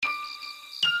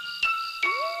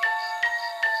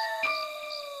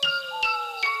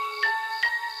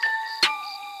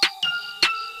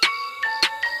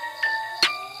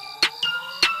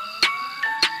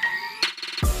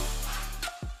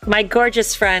My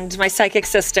gorgeous friend, my psychic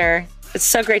sister. It's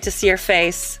so great to see your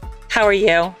face. How are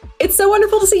you? It's so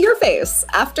wonderful to see your face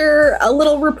after a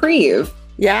little reprieve.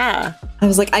 Yeah. I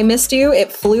was like, I missed you. It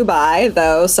flew by,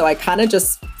 though, so I kind of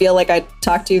just feel like I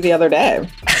talked to you the other day.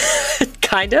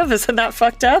 Kind of? Isn't that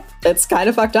fucked up? It's kind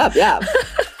of fucked up, yeah.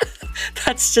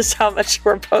 That's just how much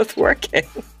we're both working.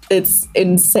 It's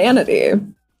insanity.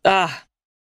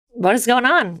 What is going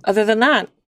on other than that?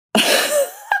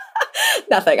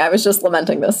 Nothing. I was just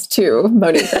lamenting this to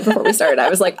Monique before we started. I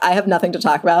was like, I have nothing to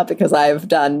talk about because I've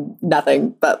done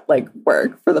nothing but like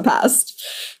work for the past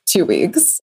 2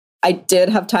 weeks. I did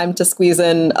have time to squeeze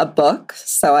in a book.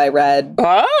 So I read.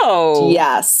 Oh.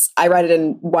 Yes. I read it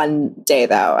in one day,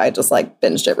 though. I just like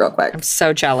binged it real quick. I'm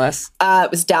so jealous.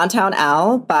 It was Downtown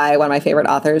Al by one of my favorite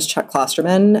authors, Chuck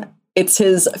Klosterman. It's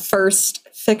his first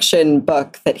fiction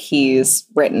book that he's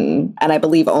written, and I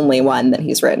believe only one that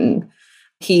he's written.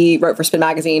 He wrote for Spin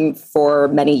Magazine for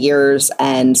many years,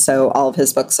 and so all of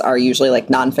his books are usually like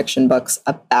nonfiction books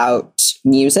about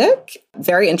music.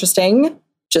 Very interesting,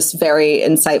 just very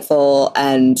insightful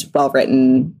and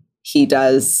well-written. He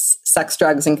does Sex,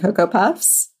 Drugs, and Cocoa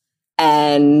Puffs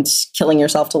and Killing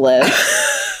Yourself to Live.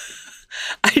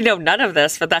 I know none of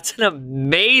this, but that's an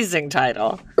amazing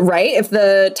title. Right? If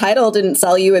the title didn't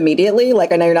sell you immediately,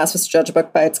 like I know you're not supposed to judge a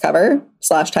book by its cover /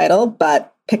 title,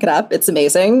 but pick it up. It's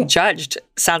amazing. Judged.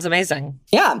 Sounds amazing.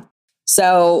 Yeah.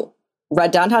 So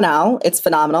read Downtown Al. It's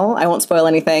phenomenal. I won't spoil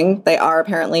anything. They are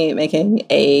apparently making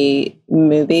a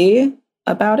movie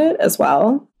about it as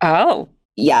well. Oh.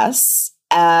 Yes.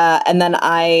 And then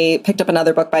I picked up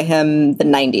another book by him, The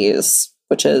 90s,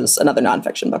 which is another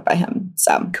nonfiction book by him.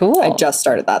 So cool. I just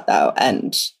started that, though,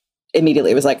 and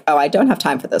immediately was like, oh, I don't have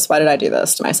time for this. Why did I do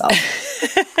this to myself?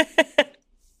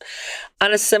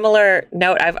 On a similar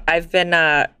note, I've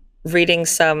been reading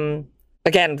some,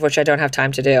 again, which I don't have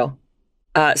time to do.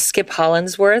 Skip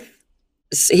Hollandsworth.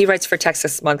 He writes for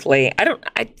Texas Monthly.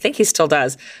 I think he still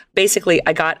does. Basically,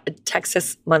 I got a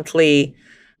Texas Monthly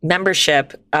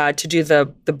membership to do the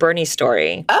Bernie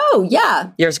story. Oh, yeah.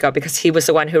 Years ago, because he was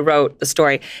the one who wrote the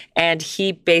story. And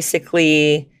he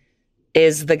basically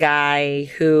is the guy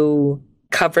who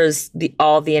covers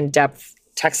all the in-depth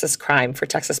Texas crime for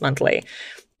Texas Monthly.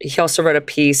 He also wrote a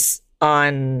piece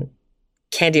on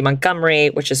Candy Montgomery,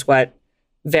 which is what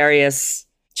various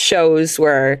shows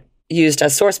were used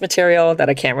as source material that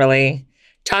I can't really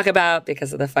talk about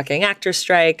because of the fucking actor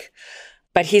strike.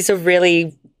 But he's a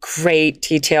really great,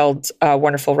 detailed,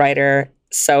 wonderful writer.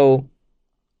 So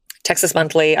Texas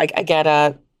Monthly, I get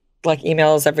like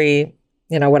emails every,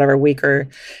 whatever week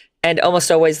and almost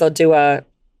always they'll do a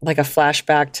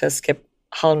flashback to Skip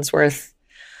Hollandsworth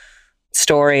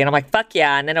story. And I'm like, fuck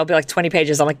yeah. And then it'll be like 20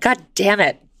 pages. I'm like, God damn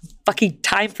it. Fucking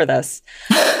time for this.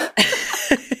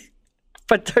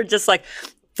 But they're just like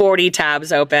 40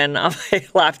 tabs open on my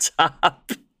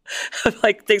laptop.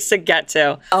 Like things to get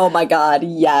to. Oh my God.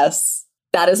 Yes.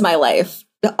 That is my life.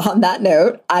 On that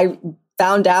note, I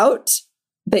found out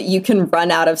that you can run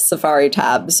out of Safari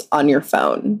tabs on your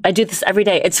phone. I do this every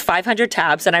day. It's 500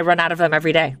 tabs and I run out of them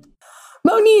every day.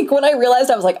 Monique, when I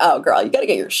realized, I was like, oh, girl, you got to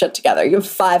get your shit together. You have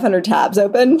 500 tabs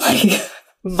open.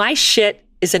 My shit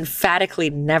is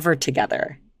emphatically never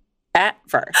together.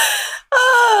 Ever.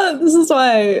 This is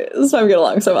why we get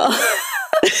along so well.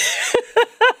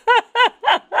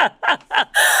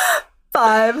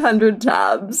 500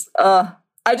 tabs.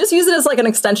 I just use it as like an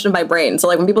extension of my brain. So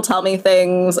like when people tell me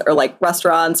things or like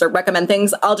restaurants or recommend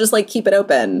things, I'll just like keep it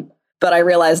open. But I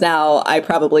realize now I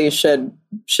probably should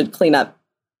clean up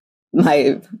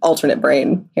my alternate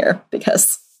brain here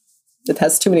because it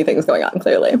has too many things going on,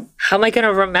 clearly. How am I going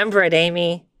to remember it,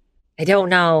 Amy? I don't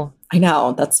know. I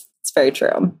know. It's very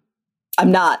true.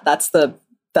 I'm not. That's the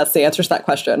answer to that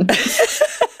question.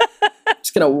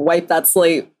 Just going to wipe that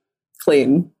slate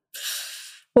clean.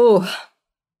 Oh,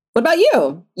 what about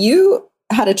you? You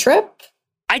had a trip?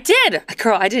 I did.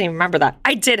 Girl, I didn't even remember that.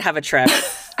 I did have a trip.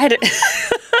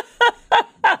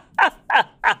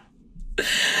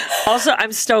 Also,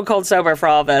 I'm stone cold sober for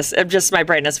all this. My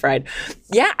brain is fried.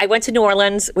 Yeah, I went to New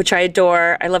Orleans, which I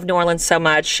adore. I love New Orleans so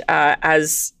much.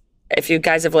 As if you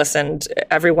guys have listened,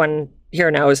 everyone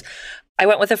here knows. I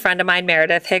went with a friend of mine,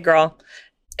 Meredith. Hey, girl.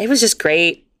 It was just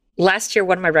great. Last year,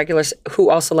 one of my regulars, who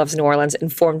also loves New Orleans,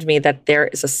 informed me that there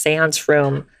is a seance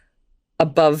room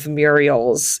above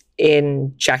Muriel's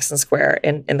in Jackson Square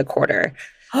in the Quarter.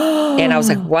 And I was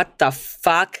like, what the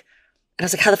fuck? And I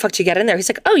was like, how the fuck do you get in there? He's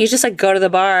like, oh, you just like go to the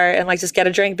bar and like just get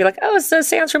a drink and be like, oh, it's the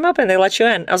seance room open. They let you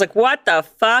in. I was like, what the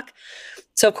fuck?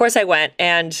 So of course I went,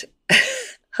 and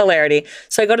hilarity.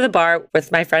 So I go to the bar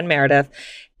with my friend Meredith,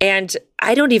 And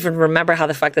I don't even remember how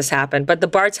the fuck this happened, but the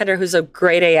bartender, who's a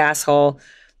grade A asshole,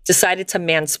 decided to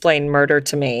mansplain murder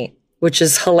to me, which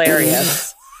is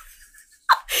hilarious,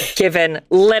 given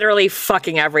literally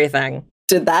fucking everything.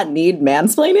 Did that need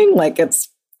mansplaining? Like,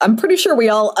 I'm pretty sure we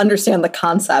all understand the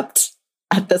concept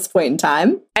at this point in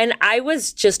time. And I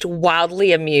was just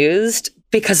wildly amused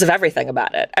because of everything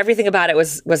about it. Everything about it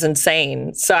was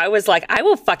insane. So I was like, I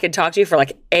will fucking talk to you for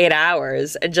like 8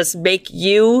 hours and just make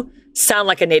you sound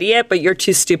like an idiot, but you're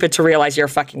too stupid to realize you're a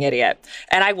fucking idiot.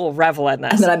 And I will revel in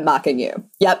this. And then I'm mocking you.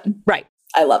 Yep. Right.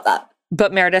 I love that.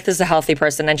 But Meredith is a healthy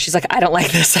person, and she's like, I don't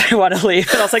like this. I want to leave.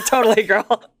 And I was like, totally,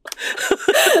 girl.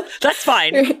 That's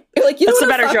fine. You're like, you That's don't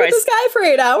the better fuck choice. with this guy for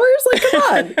 8 hours? Like, come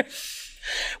on.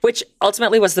 Which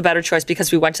ultimately was the better choice because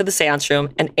we went to the seance room,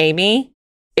 and Amy,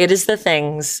 it is the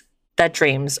things that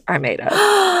dreams are made of.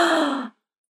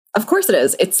 Of course it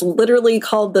is. It's literally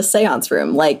called the seance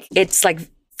room. Like, it's like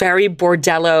very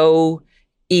Bordello-y.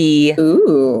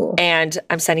 ooh. And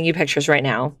I'm sending you pictures right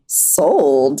now.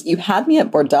 Sold. You had me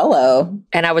at Bordello.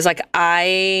 And I was like,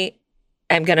 I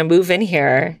am going to move in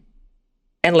here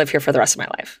and live here for the rest of my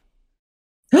life.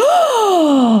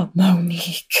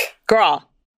 Monique. Girl.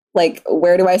 Like,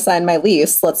 where do I sign my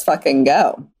lease? Let's fucking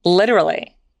go.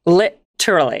 Literally.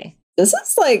 This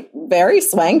is like very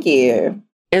swanky. It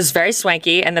was very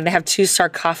swanky. And then they have 2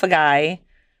 sarcophagi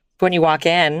when you walk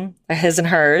in, his and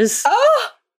hers. Oh,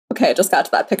 okay. Just got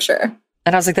to that picture.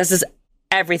 And I was like, this is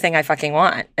everything I fucking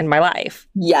want in my life.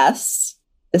 Yes.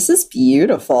 This is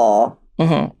beautiful.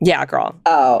 Mm-hmm. Yeah, girl.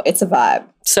 Oh, it's a vibe.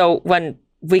 So when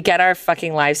we get our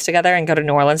fucking lives together and go to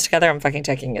New Orleans together, I'm fucking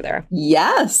taking you there.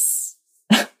 Yes.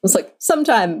 It was like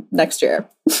sometime next year.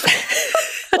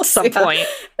 At some point,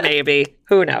 maybe.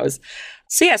 Who knows?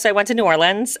 So yes, I went to New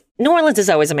Orleans. New Orleans is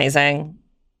always amazing.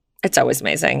 It's always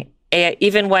amazing.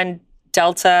 Even when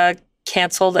Delta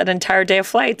canceled an entire day of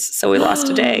flights, so we lost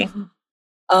a day.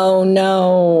 Oh,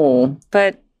 no.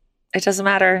 But it doesn't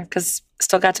matter because I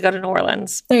still got to go to New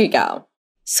Orleans. There you go.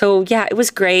 So yeah, it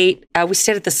was great. We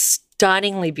stayed at this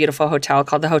stunningly beautiful hotel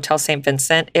called the Hotel St.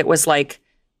 Vincent. It was like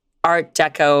Art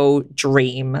Deco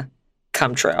dream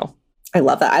come true. I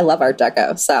love that. I love Art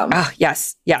Deco. So, Oh,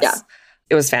 yes. Yeah.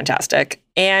 It was fantastic.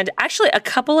 And actually, a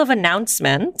couple of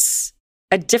announcements.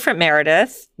 A different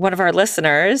Meredith, one of our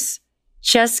listeners,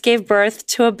 just gave birth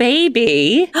to a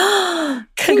baby.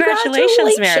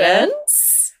 Congratulations,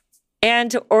 Meredith.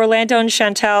 And Orlando and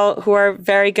Chantel, who are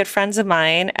very good friends of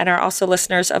mine and are also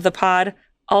listeners of the pod,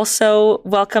 also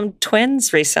welcomed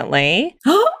twins recently.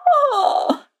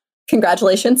 Oh,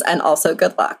 congratulations and also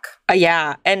good luck.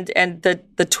 Yeah. And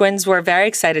the twins were very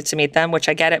excited to meet them, which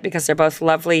I get it because they're both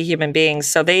lovely human beings.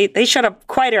 So they showed up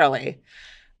quite early.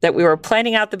 That we were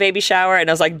planning out the baby shower, and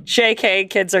I was like,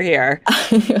 JK, kids are here.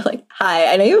 You're like,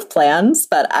 hi, I know you have plans,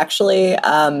 but actually,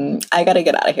 I got to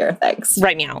get out of here. Thanks.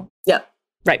 Right meow. Yep.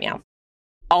 Right meow.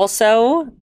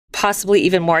 Also, possibly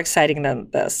even more exciting than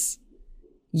this,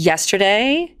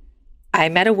 yesterday, I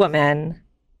met a woman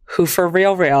who, for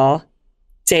real,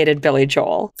 dated Billy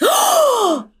Joel.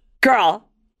 Girl.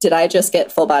 Did I just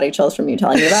get full body chills from you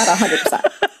telling me that?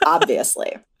 100%.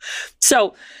 Obviously.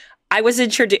 So I was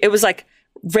introduced, it was like,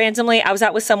 randomly, I was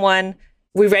out with someone.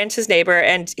 We ran to his neighbor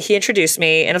and he introduced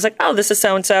me. And I was like, oh, this is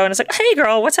so-and-so. And I was like, hey,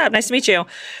 girl, what's up? Nice to meet you.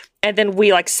 And then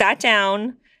we like sat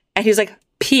down and he was like,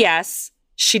 P.S.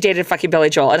 She dated fucking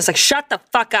Billy Joel. And it's like, shut the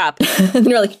fuck up. And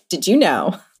you're like, did you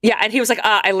know? Yeah. And he was like,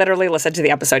 I literally listened to the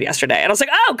episode yesterday. And I was like,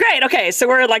 oh, great. Okay. So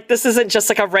we're like, this isn't just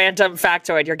like a random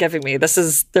factoid you're giving me.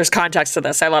 There's context to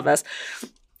this. I love this.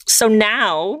 So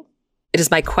now it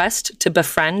is my quest to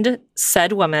befriend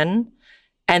said woman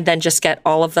and then just get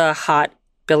all of the hot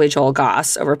Billy Joel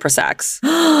goss over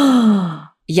Prosecco.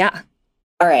 Yeah.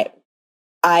 All right.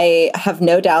 I have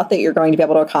no doubt that you're going to be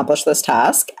able to accomplish this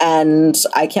task, and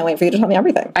I can't wait for you to tell me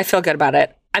everything. I feel good about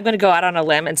it. I'm going to go out on a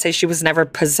limb and say she was never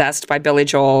possessed by Billy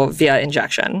Joel via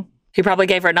injection. He probably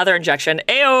gave her another injection.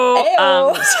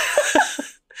 Ayo!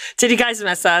 Did you guys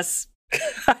miss us?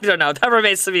 I don't know. That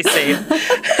remains to be seen.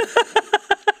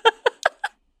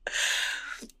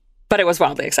 But it was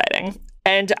wildly exciting.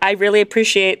 And I really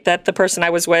appreciate that the person I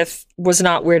was with was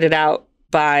not weirded out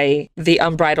by the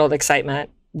unbridled excitement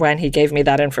when he gave me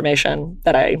that information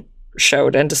that I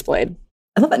showed and displayed.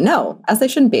 I love it. No, as they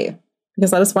shouldn't be,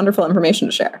 because that is wonderful information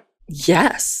to share.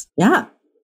 Yes. Yeah.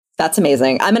 That's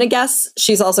amazing. I'm going to guess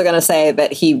she's also going to say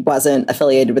that he wasn't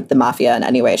affiliated with the mafia in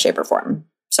any way, shape, or form.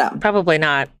 So probably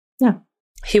not. Yeah.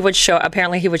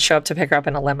 Apparently he would show up to pick her up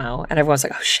in a limo and everyone's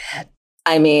like, oh shit.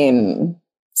 I mean,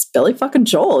 it's Billy fucking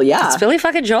Joel. Yeah. It's Billy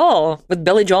fucking Joel with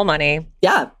Billy Joel money.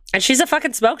 Yeah. And she's a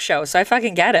fucking smoke show. So I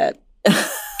fucking get it.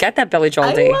 Get that Billy Joel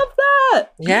I D. love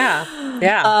that. Yeah.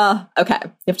 Yeah. Okay.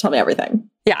 You have to tell me everything.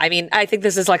 Yeah. I mean, I think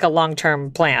this is like a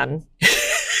long-term plan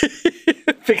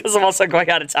because I'm also going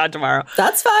out of town tomorrow.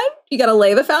 That's fine. You got to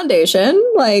lay the foundation.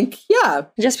 Like, yeah.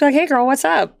 Just be like, hey, girl, what's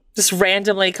up? Just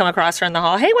randomly come across her in the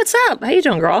hall. Hey, what's up? How you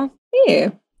doing, girl?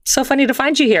 Hey. So funny to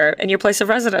find you here in your place of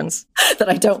residence. That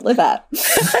I don't live at.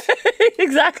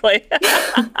 Exactly.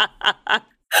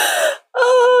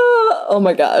 Oh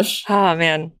my gosh. Oh,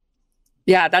 man.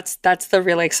 Yeah, that's the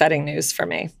really exciting news for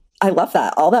me. I love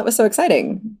that. All that was so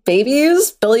exciting.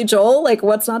 Babies, Billy Joel, like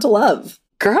what's not to love?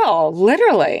 Girl,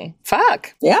 literally.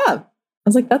 Fuck. Yeah. I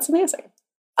was like, that's amazing.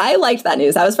 I liked that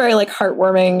news. That was very like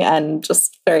heartwarming and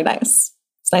just very nice.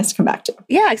 It's nice to come back to.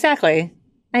 Yeah, exactly.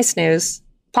 Nice news.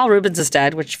 Paul Rubens is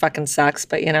dead, which fucking sucks,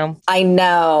 but you know. I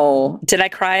know. Did I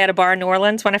cry at a bar in New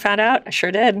Orleans when I found out? I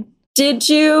sure did. Did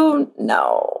you?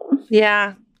 No.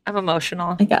 Yeah, I'm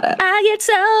emotional. I get it. I get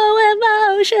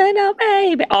so emotional,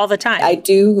 baby. All the time. I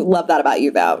do love that about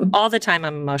you, though. All the time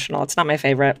I'm emotional. It's not my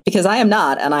favorite. Because I am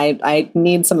not, and I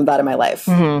need some of that in my life.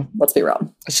 Mm-hmm. Let's be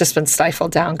real. It's just been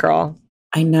stifled down, girl.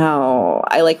 I know.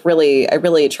 I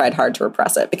really tried hard to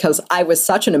repress it because I was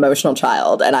such an emotional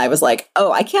child, and I was like,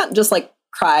 oh, I can't just like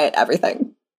cry at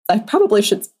everything. I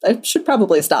should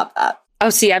probably stop that. Oh,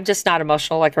 see, I'm just not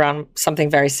emotional like around something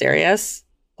very serious,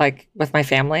 like with my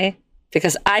family,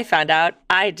 because I found out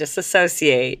I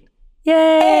disassociate.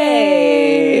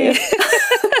 Yay!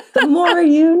 The more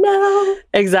you know.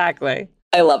 Exactly.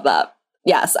 I love that.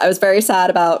 Yes, I was very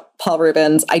sad about Paul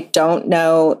Rubens. I don't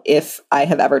know if I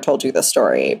have ever told you this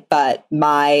story, but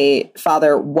my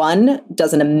father, one,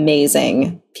 does an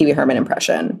amazing Pee Wee Herman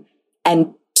impression.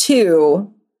 And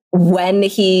two, when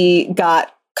he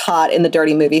got caught in the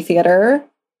dirty movie theater,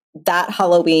 that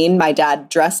Halloween, my dad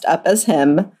dressed up as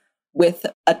him with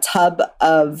a tub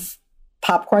of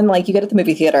popcorn like you get at the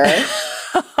movie theater.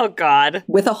 Oh, God.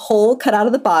 With a hole cut out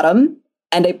of the bottom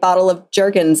and a bottle of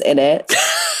Jergens in it.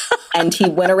 And he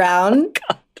went around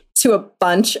to a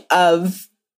bunch of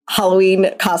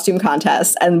Halloween costume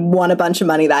contests and won a bunch of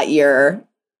money that year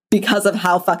because of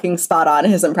how fucking spot on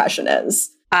his impression is.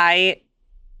 I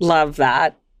love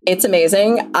that. It's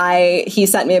amazing. He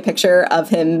sent me a picture of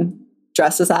him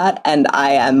dressed as that, and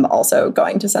I am also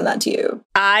going to send that to you.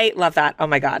 I love that. Oh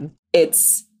my God.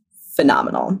 It's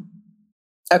phenomenal.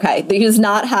 Okay, he does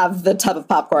not have the tub of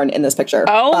popcorn in this picture.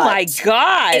 Oh my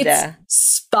God. It's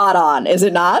spot on, is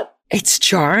it not? It's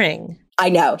jarring. I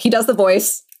know. He does the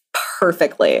voice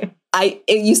perfectly.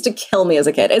 It used to kill me as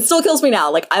a kid. It still kills me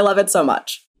now. Like, I love it so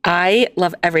much. I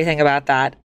love everything about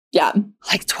that. Yeah.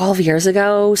 Like 12 years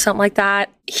ago, something like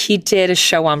that, he did a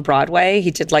show on Broadway.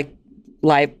 He did like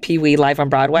live Pee Wee live on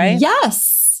Broadway.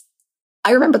 Yes.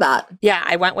 I remember that. Yeah.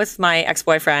 I went with my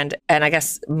ex-boyfriend and I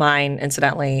guess mine,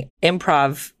 incidentally,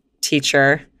 improv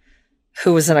teacher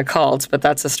who was in a cult, but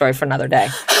that's a story for another day.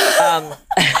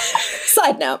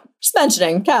 Side note, just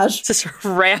mentioning, Cash. Just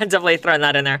randomly throwing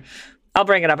that in there. I'll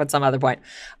bring it up at some other point.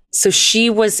 So she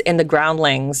was in the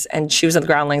Groundlings, and she was in the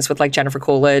Groundlings with like Jennifer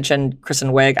Coolidge and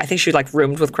Kristen Wiig. I think she like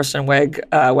roomed with Kristen Wiig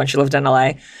when she lived in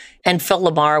LA. And Phil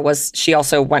LaMarr she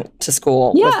also went to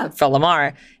school with Phil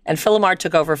LaMarr. And Phil LaMarr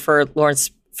took over for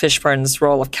Lawrence Fishburne's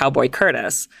role of Cowboy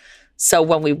Curtis. So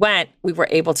when we went, we were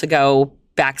able to go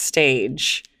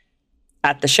backstage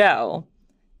at the show.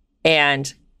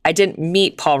 And I didn't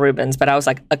meet Paul Rubens, but I was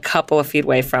like a couple of feet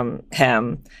away from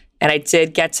him. And I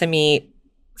did get to meet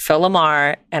Phil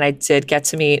LaMarr, and I did get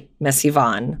to meet Miss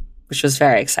Yvonne, which was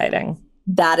very exciting.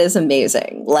 That is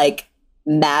amazing. Like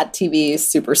Mad TV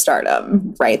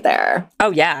superstardom right there. Oh,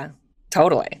 yeah,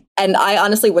 totally. And I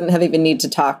honestly wouldn't have even need to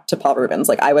talk to Paul Rubens.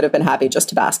 Like, I would have been happy just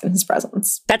to bask in his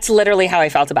presence. That's literally how I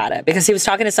felt about it, because he was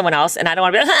talking to someone else, and I don't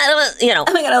want to be, you know.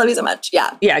 Oh my God, I love you so much.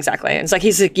 Yeah. Yeah, exactly. And it's like,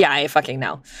 he's like, yeah, I fucking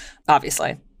know,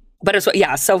 obviously. But it was,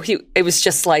 yeah, so it was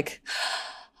just like,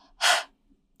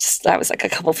 I was like a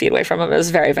couple feet away from him. It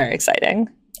was very, very exciting.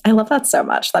 I love that so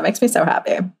much. That makes me so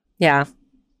happy. Yeah.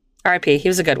 R.I.P. He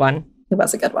was a good one. He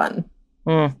was a good one.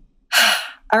 Mm.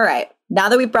 All right. Now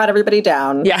that we've brought everybody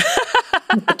down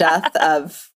with the death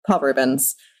of Paul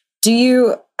Rubens, do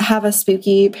you have a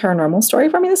spooky paranormal story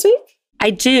for me this week? I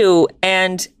do.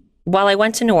 And while I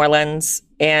went to New Orleans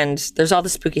and there's all the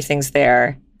spooky things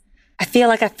there, I feel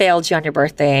like I failed you on your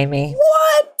birthday, Amy.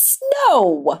 What?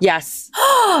 No. Yes.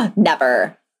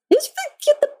 Never. You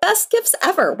get the best gifts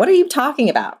ever. What are you talking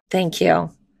about? Thank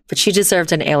you. But you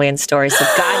deserved an alien story, so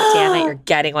God damn it, you're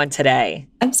getting one today.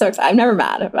 I'm so excited. I'm never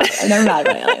mad about it. I'm never mad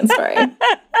about an alien story.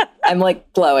 I'm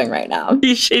like glowing right now.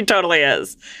 She totally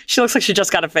is. She looks like she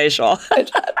just got a facial.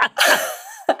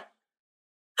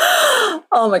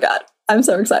 Oh my God. I'm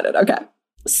so excited. Okay.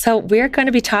 So we're going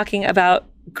to be talking about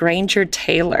Granger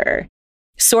Taylor.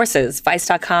 Sources,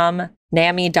 Vice.com,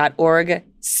 NAMI.org,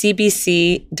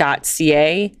 CBC.ca,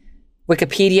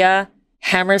 Wikipedia,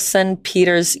 Hammerson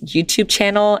Peters YouTube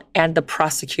channel, and the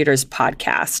Prosecutor's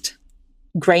Podcast.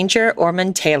 Granger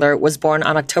Ormond Taylor was born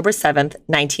on October 7th,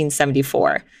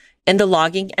 1974, in the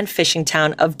logging and fishing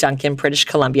town of Duncan, British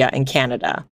Columbia in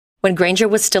Canada. When Granger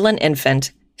was still an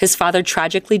infant, his father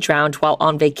tragically drowned while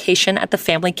on vacation at the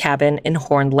family cabin in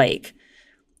Horn Lake.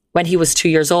 When he was 2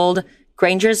 years old,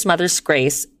 Granger's mother,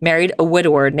 Grace, married a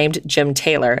widower named Jim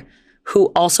Taylor, who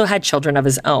also had children of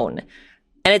his own.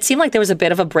 And it seemed like there was a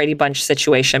bit of a Brady Bunch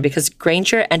situation because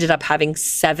Granger ended up having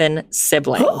 7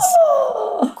 siblings.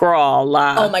 Girl.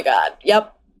 Oh my God.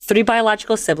 Yep. 3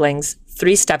 biological siblings,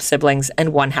 3 step-siblings,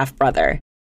 and 1 half-brother.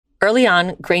 Early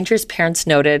on, Granger's parents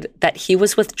noted that he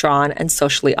was withdrawn and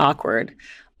socially awkward.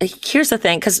 Here's the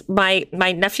thing, because my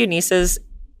nephew, nieces,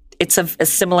 it's a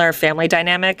similar family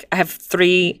dynamic. I have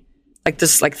 3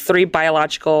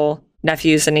 biological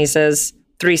nephews and nieces,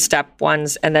 3 step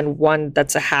ones, and then 1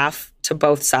 that's a half to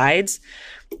both sides.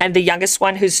 And the youngest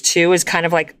one, who's 2, is kind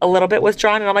of like a little bit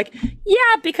withdrawn. And I'm like,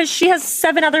 yeah, because she has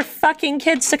 7 other fucking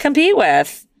kids to compete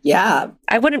with. Yeah.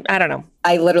 I don't know.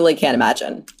 I literally can't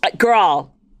imagine.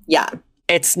 Girl. Yeah.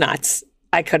 It's nuts.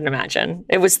 I couldn't imagine.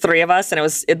 It was 3 of us and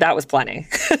that was plenty.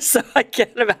 So I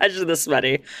can't imagine this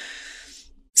many.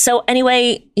 So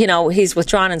anyway, he's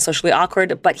withdrawn and socially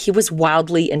awkward, but he was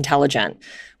wildly intelligent.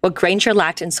 What Granger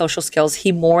lacked in social skills,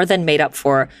 he more than made up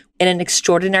for in an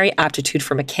extraordinary aptitude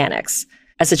for mechanics.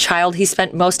 As a child, he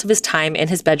spent most of his time in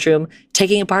his bedroom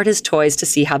taking apart his toys to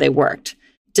see how they worked.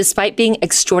 Despite being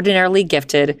extraordinarily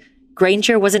gifted,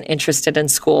 Granger wasn't interested in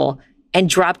school and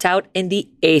dropped out in the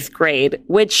 8th grade,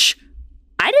 which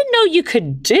I didn't know you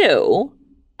could do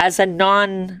as a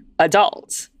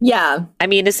non-adult. Yeah. I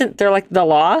mean, isn't there like the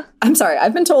law? I'm sorry.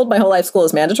 I've been told my whole life school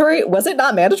is mandatory. Was it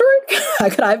not mandatory?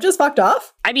 Could I have just fucked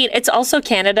off? I mean, it's also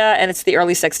Canada and it's the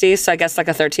early 60s. So I guess like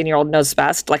a 13-year-old knows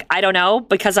best. Like, I don't know,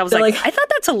 because I was like, I thought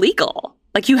that's illegal.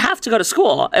 Like, you have to go to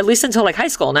school, at least until like high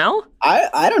school, no?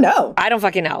 I don't know. I don't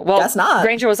fucking know. Well, guess not.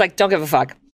 Granger was like, don't give a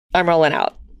fuck. I'm rolling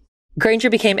out. Granger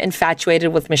became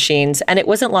infatuated with machines, and it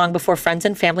wasn't long before friends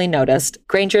and family noticed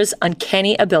Granger's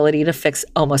uncanny ability to fix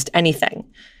almost anything.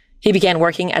 He began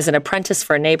working as an apprentice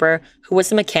for a neighbor who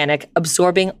was a mechanic,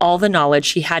 absorbing all the knowledge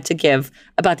he had to give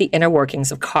about the inner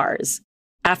workings of cars.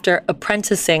 After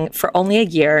apprenticing for only a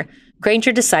year,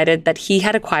 Granger decided that he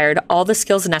had acquired all the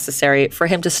skills necessary for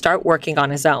him to start working on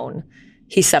his own.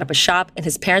 He set up a shop in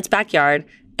his parents' backyard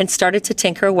and started to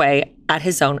tinker away at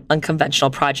his own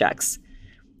unconventional projects.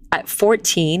 At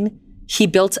 14, he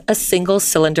built a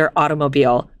single-cylinder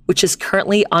automobile, which is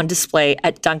currently on display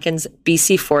at Duncan's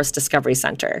BC Forest Discovery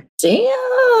Center.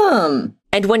 Damn.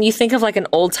 And when you think of like an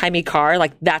old-timey car,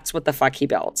 like that's what the fuck he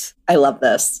built. I love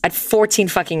this. At 14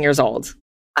 fucking years old.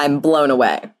 I'm blown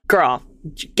away. Girl,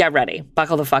 get ready.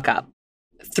 Buckle the fuck up.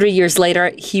 3 years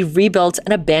later, he rebuilt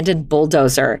an abandoned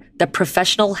bulldozer that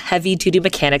professional heavy-duty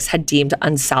mechanics had deemed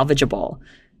unsalvageable.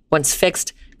 Once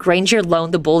fixed, Granger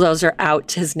loaned the bulldozer out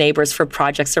to his neighbors for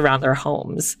projects around their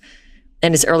homes.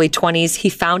 In his early 20s, he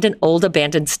found an old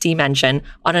abandoned steam engine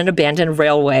on an abandoned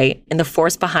railway in the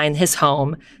forest behind his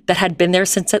home that had been there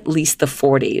since at least the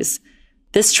 40s.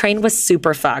 This train was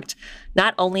super fucked.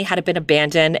 Not only had it been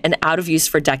abandoned and out of use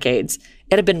for decades,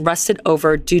 it had been rusted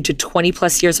over due to 20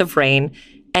 plus years of rain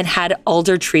and had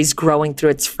alder trees growing through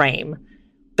its frame.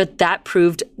 But that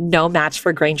proved no match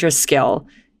for Granger's skill,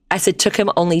 as it took him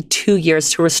only 2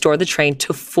 years to restore the train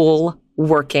to full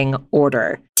working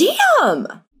order. Damn!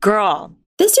 Girl.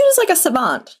 This dude is like a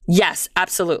savant. Yes,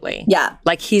 absolutely. Yeah.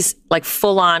 Like he's like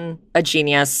full on a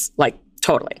genius, like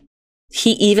totally.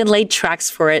 He even laid tracks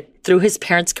for it through his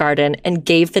parents' garden and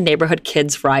gave the neighborhood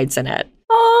kids rides in it.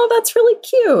 Oh, that's really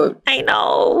cute. I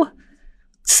know.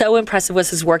 So impressive was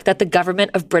his work that the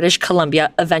government of British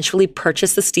Columbia eventually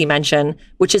purchased the steam engine,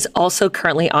 which is also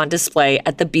currently on display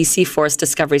at the BC Forest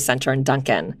Discovery Center in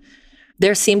Duncan.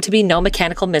 There seemed to be no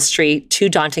mechanical mystery too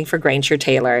daunting for Granger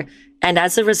Taylor, and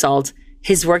as a result,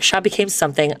 his workshop became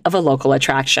something of a local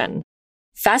attraction.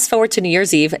 Fast forward to New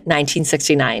Year's Eve,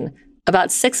 1969,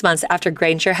 about 6 months after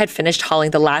Granger had finished hauling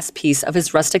the last piece of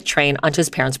his rustic train onto his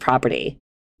parents' property.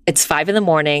 It's 5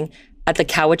 a.m. at the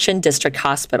Cowichan District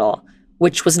Hospital,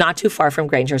 which was not too far from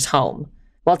Granger's home.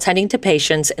 While tending to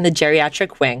patients in the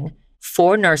geriatric wing,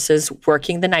 4 nurses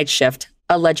working the night shift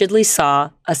allegedly saw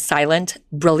a silent,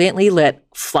 brilliantly lit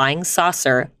flying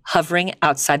saucer hovering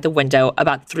outside the window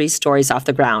about 3 stories off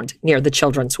the ground near the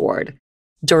children's ward.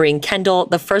 Doreen Kendall,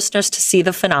 the first nurse to see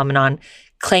the phenomenon,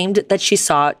 claimed that she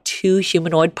saw two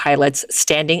humanoid pilots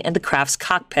standing in the craft's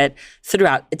cockpit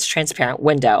throughout its transparent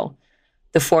window.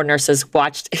 The four nurses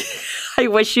watched. I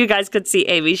wish you guys could see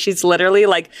Amy. She's literally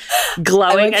like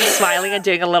glowing and smiling and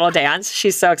doing a little dance.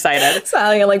 She's so excited.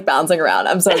 Smiling and like bouncing around.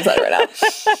 I'm so excited right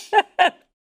now.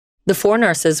 The four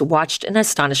nurses watched in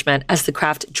astonishment as the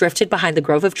craft drifted behind the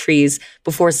grove of trees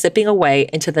before zipping away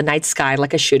into the night sky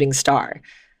like a shooting star.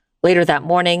 Later that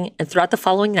morning and throughout the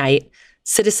following night,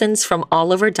 citizens from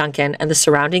all over Duncan and the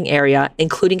surrounding area,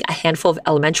 including a handful of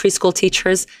elementary school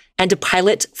teachers and a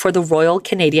pilot for the Royal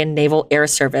Canadian Naval Air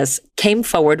Service, came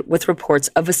forward with reports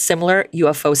of a similar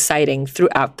UFO sighting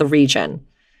throughout the region.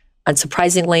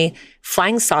 Unsurprisingly,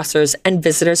 flying saucers and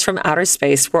visitors from outer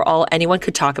space were all anyone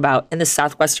could talk about in the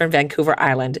southwestern Vancouver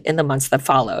Island in the months that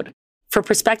followed. For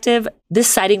perspective, this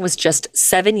sighting was just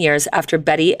 7 years after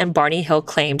Betty and Barney Hill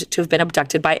claimed to have been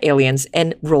abducted by aliens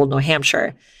in rural New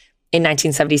Hampshire. In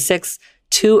 1976,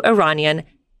 two Iranian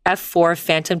F-4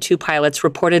 Phantom II pilots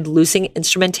reported losing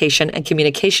instrumentation and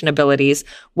communication abilities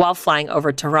while flying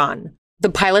over Tehran. The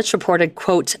pilots reported,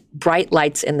 quote, bright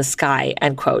lights in the sky,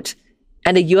 end quote,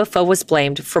 and a UFO was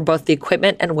blamed for both the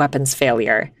equipment and weapons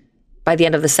failure. By the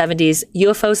end of the 70s,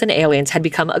 UFOs and aliens had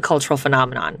become a cultural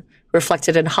phenomenon,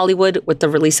 reflected in Hollywood with the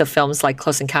release of films like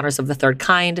Close Encounters of the Third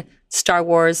Kind, Star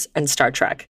Wars, and Star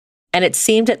Trek. And it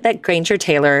seemed that Granger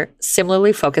Taylor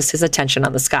similarly focused his attention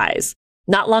on the skies.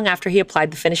 Not long after he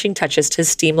applied the finishing touches to his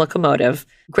steam locomotive,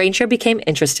 Granger became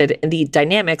interested in the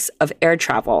dynamics of air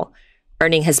travel,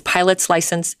 earning his pilot's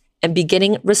license and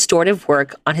beginning restorative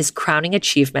work on his crowning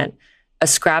achievement, a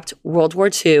scrapped World War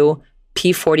II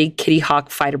P-40 Kitty Hawk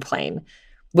fighter plane,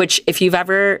 which if you've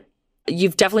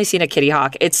definitely seen a Kitty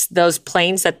Hawk. It's those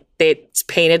planes that it's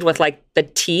painted with like the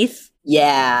teeth.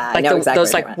 Yeah, like I know exactly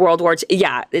those like World War II.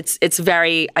 Yeah, it's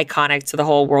very iconic to the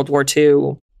whole World War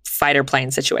II fighter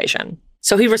plane situation.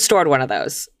 So he restored one of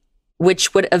those,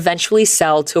 which would eventually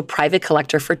sell to a private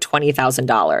collector for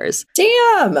 $20,000.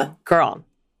 Damn! Girl.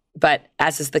 But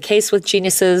as is the case with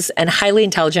geniuses and highly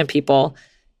intelligent people,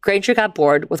 Granger got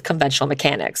bored with conventional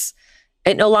mechanics.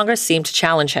 It no longer seemed to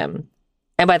challenge him.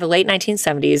 And by the late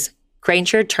 1970s,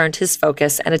 Granger turned his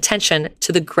focus and attention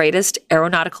to the greatest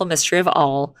aeronautical mystery of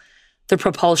all, the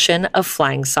propulsion of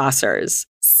flying saucers.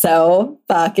 So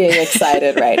fucking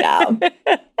excited right now.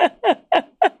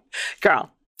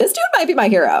 Girl. This dude might be my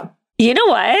hero. You know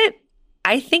what?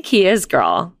 I think he is,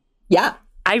 girl. Yeah.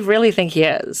 I really think he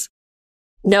is.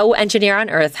 No engineer on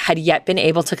Earth had yet been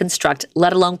able to construct,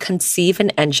 let alone conceive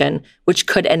an engine which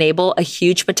could enable a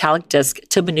huge metallic disc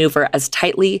to maneuver as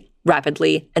tightly,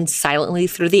 rapidly, and silently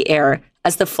through the air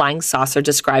as the flying saucer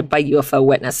described by UFO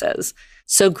witnesses.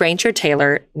 So Granger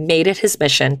Taylor made it his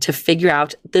mission to figure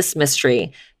out this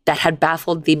mystery that had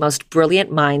baffled the most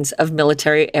brilliant minds of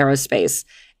military aerospace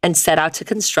and set out to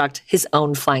construct his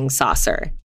own flying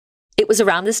saucer. It was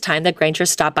around this time that Granger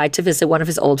stopped by to visit one of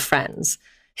his old friends.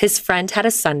 His friend had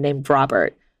a son named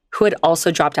Robert, who had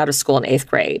also dropped out of school in 8th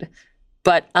grade.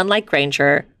 But unlike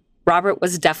Granger, Robert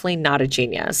was definitely not a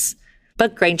genius.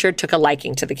 But Granger took a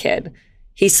liking to the kid.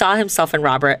 He saw himself in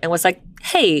Robert and was like,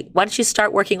 hey, why don't you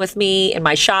start working with me in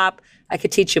my shop? I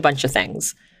could teach you a bunch of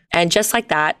things. And just like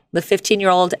that, the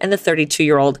 15-year-old and the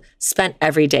 32-year-old spent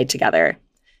every day together.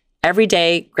 Every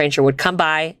day, Granger would come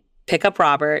by, pick up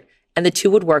Robert, and the two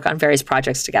would work on various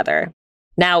projects together.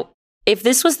 Now, if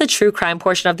this was the true crime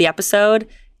portion of the episode,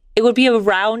 it would be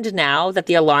around now that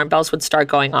the alarm bells would start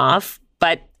going off.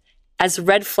 But as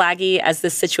red flaggy as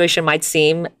this situation might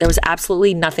seem, there was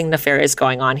absolutely nothing nefarious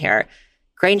going on here.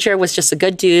 Granger was just a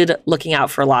good dude looking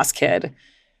out for a lost kid.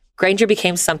 Granger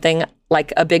became something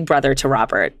like a big brother to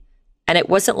Robert, and it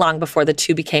wasn't long before the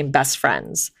two became best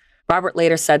friends. Robert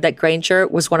later said that Granger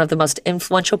was one of the most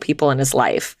influential people in his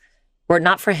life. Were it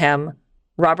not for him,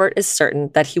 Robert is certain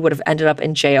that he would have ended up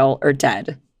in jail or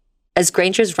dead. As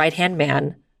Granger's right-hand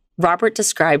man, Robert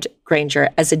described Granger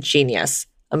as a genius,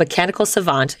 a mechanical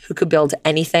savant who could build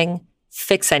anything,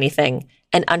 fix anything,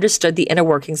 and understood the inner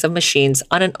workings of machines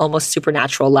on an almost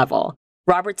supernatural level.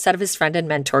 Robert said of his friend and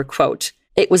mentor, quote,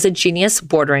 "It was a genius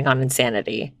bordering on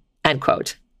insanity," end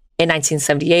quote. In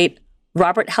 1978,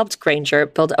 Robert helped Granger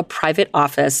build a private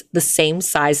office the same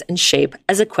size and shape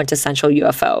as a quintessential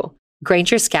UFO.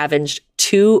 Granger scavenged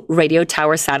 2 radio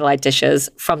tower satellite dishes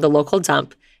from the local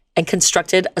dump and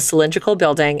constructed a cylindrical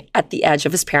building at the edge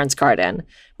of his parents' garden,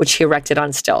 which he erected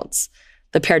on stilts.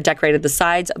 The pair decorated the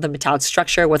sides of the metallic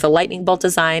structure with a lightning bolt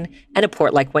design and a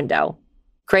port-like window.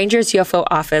 Granger's UFO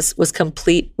office was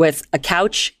complete with a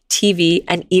couch, TV,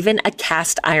 and even a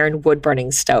cast iron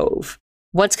wood-burning stove.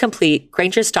 Once complete,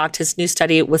 Granger stocked his new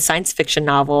study with science fiction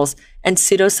novels and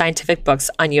pseudoscientific books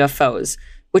on UFOs,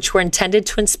 which were intended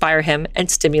to inspire him and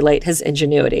stimulate his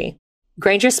ingenuity.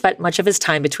 Granger spent much of his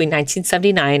time between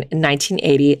 1979 and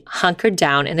 1980 hunkered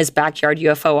down in his backyard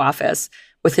UFO office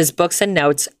with his books and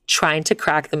notes trying to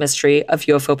crack the mystery of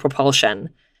UFO propulsion.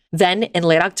 Then, in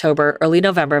late October, early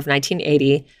November of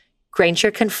 1980,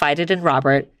 Granger confided in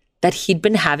Robert that he'd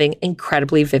been having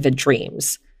incredibly vivid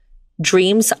dreams.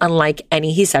 Dreams unlike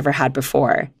any he's ever had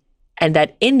before. And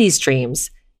that in these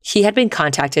dreams, he had been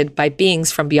contacted by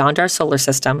beings from beyond our solar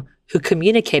system who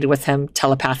communicated with him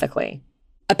telepathically.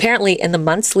 Apparently, in the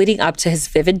months leading up to his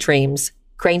vivid dreams,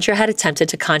 Granger had attempted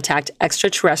to contact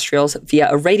extraterrestrials via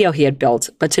a radio he had built,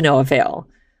 but to no avail.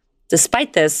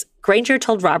 Despite this, Granger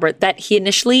told Robert that he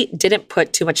initially didn't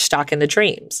put too much stock in the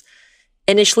dreams.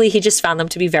 Initially, he just found them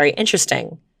to be very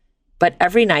interesting. But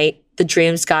every night, the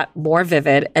dreams got more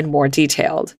vivid and more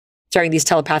detailed. During these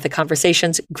telepathic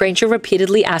conversations, Granger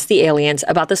repeatedly asked the aliens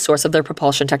about the source of their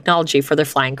propulsion technology for their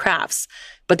flying crafts.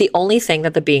 But the only thing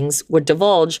that the beings would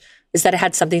divulge is that it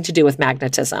had something to do with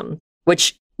magnetism,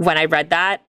 which, when I read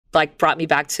that, brought me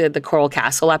back to the Coral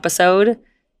Castle episode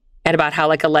and about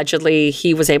how, allegedly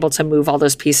he was able to move all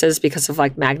those pieces because of,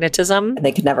 magnetism. And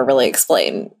they could never really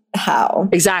explain how.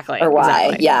 Exactly. Or why.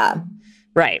 Exactly. Yeah.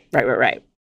 Right.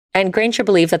 And Granger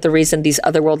believed that the reason these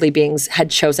otherworldly beings had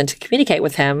chosen to communicate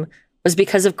with him was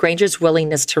because of Granger's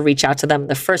willingness to reach out to them in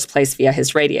the first place via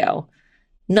his radio.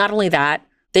 Not only that,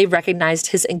 they recognized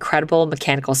his incredible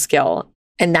mechanical skill.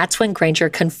 And that's when Granger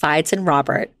confides in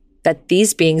Robert that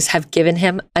these beings have given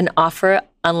him an offer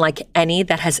unlike any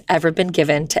that has ever been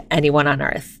given to anyone on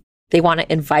Earth. They want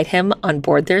to invite him on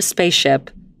board their spaceship,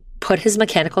 put his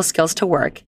mechanical skills to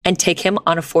work, and take him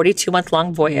on a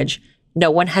 42-month-long voyage no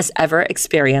one has ever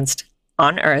experienced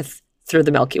on Earth through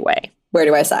the Milky Way. Where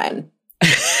do I sign?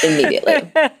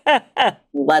 Immediately.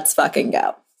 Let's fucking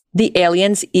go. The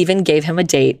aliens even gave him a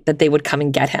date that they would come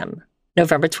and get him,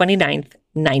 November 29th,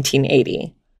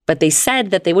 1980. But they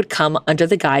said that they would come under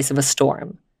the guise of a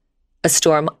storm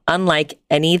unlike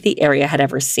any the area had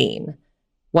ever seen,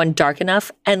 one dark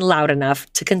enough and loud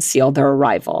enough to conceal their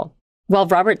arrival. While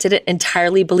Robert didn't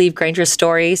entirely believe Granger's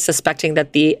story, suspecting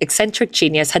that the eccentric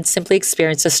genius had simply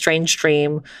experienced a strange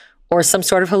dream or some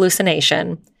sort of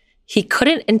hallucination, he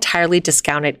couldn't entirely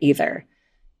discount it either.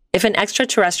 If an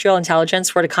extraterrestrial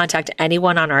intelligence were to contact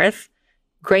anyone on Earth,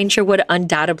 Granger would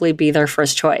undoubtedly be their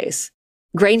first choice.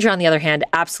 Granger, on the other hand,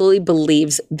 absolutely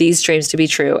believes these dreams to be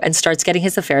true and starts getting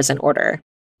his affairs in order.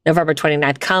 November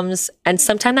 29th comes, and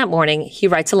sometime that morning, he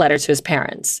writes a letter to his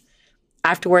parents.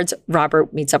 Afterwards,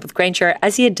 Robert meets up with Granger,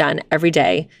 as he had done every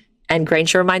day, and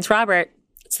Granger reminds Robert,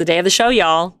 "It's the day of the show,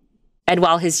 y'all." And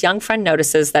while his young friend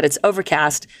notices that it's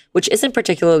overcast, which isn't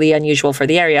particularly unusual for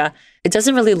the area, it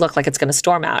doesn't really look like it's going to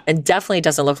storm out, and definitely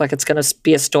doesn't look like it's going to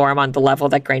be a storm on the level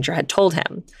that Granger had told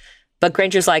him. But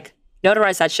Granger's like,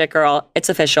 "Notarize that shit, girl. It's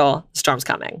official. The storm's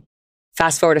coming."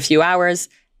 Fast forward a few hours,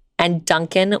 and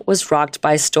Duncan was rocked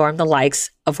by a storm the likes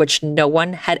of which no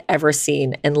one had ever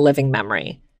seen in living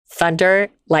memory. Thunder,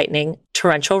 lightning,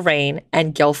 torrential rain,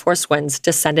 and gale force winds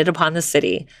descended upon the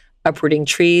city, uprooting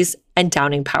trees and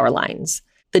downing power lines.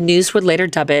 The news would later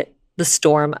dub it the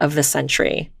storm of the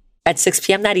century. At 6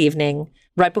 p.m. that evening,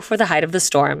 right before the height of the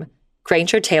storm,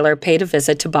 Granger Taylor paid a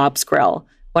visit to Bob's Grill,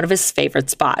 one of his favorite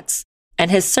spots. And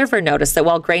his server noticed that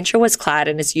while Granger was clad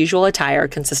in his usual attire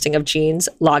consisting of jeans,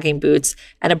 logging boots,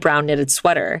 and a brown knitted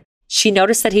sweater, she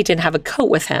noticed that he didn't have a coat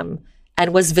with him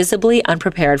and was visibly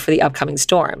unprepared for the upcoming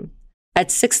storm.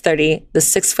 At 6:30, the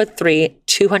 6'3",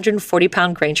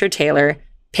 240-pound Granger Taylor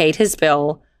paid his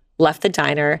bill, left the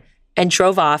diner, and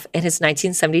drove off in his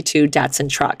 1972 Datsun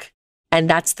truck. And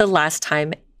that's the last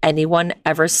time anyone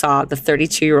ever saw the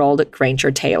 32-year-old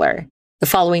Granger Taylor. The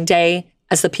following day,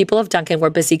 as the people of Duncan were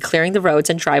busy clearing the roads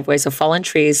and driveways of fallen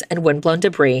trees and windblown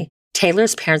debris,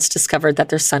 Taylor's parents discovered that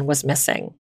their son was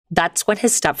missing. That's when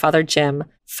his stepfather, Jim,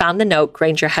 found the note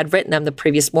Granger had written them the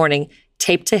previous morning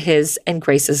taped to his and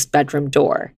Grace's bedroom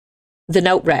door. The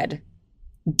note read,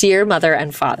 "Dear Mother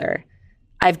and Father,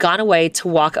 I've gone away to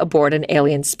walk aboard an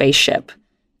alien spaceship,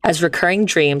 as recurring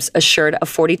dreams assured a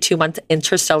 42-month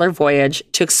interstellar voyage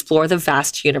to explore the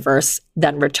vast universe,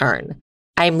 then return.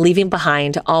 I am leaving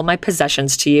behind all my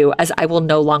possessions to you as I will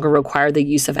no longer require the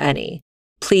use of any.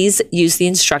 Please use the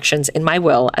instructions in my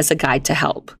will as a guide to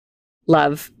help.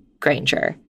 Love,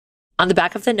 Granger." On the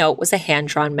back of the note was a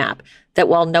hand-drawn map that,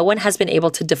 while no one has been able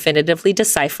to definitively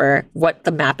decipher what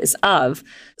the map is of,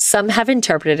 some have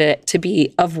interpreted it to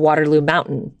be of Waterloo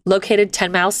Mountain, located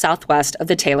 10 miles southwest of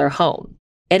the Taylor home.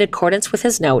 In accordance with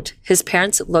his note, his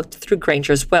parents looked through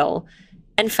Granger's will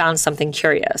and found something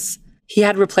curious. He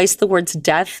had replaced the words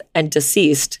death and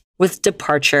deceased with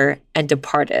departure and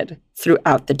departed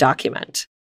throughout the document.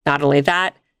 Not only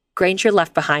that, Granger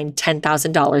left behind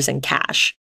 $10,000 in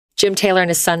cash. Jim Taylor and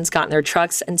his sons got in their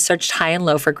trucks and searched high and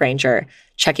low for Granger,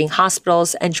 checking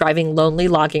hospitals and driving lonely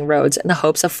logging roads in the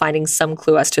hopes of finding some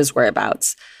clue as to his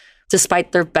whereabouts.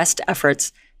 Despite their best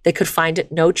efforts, they could find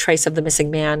no trace of the missing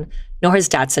man, nor his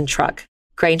Datsun truck.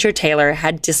 Granger Taylor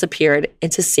had disappeared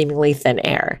into seemingly thin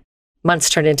air. Months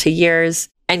turned into years,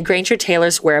 and Granger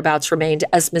Taylor's whereabouts remained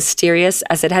as mysterious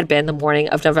as it had been the morning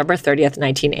of November 30th,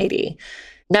 1980.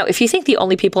 Now, if you think the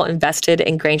only people invested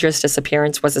in Granger's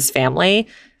disappearance was his family,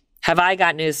 have I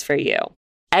got news for you.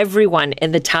 Everyone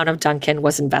in the town of Duncan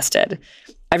was invested.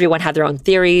 Everyone had their own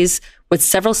theories, with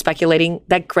several speculating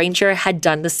that Granger had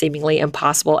done the seemingly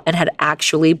impossible and had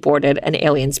actually boarded an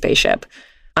alien spaceship.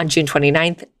 On June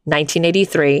 29th,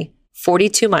 1983,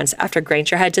 42 months after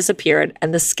Granger had disappeared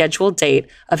and the scheduled date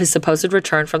of his supposed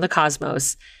return from the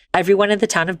cosmos, everyone in the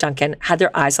town of Duncan had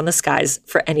their eyes on the skies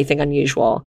for anything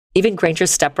unusual. Even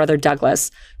Granger's stepbrother Douglas,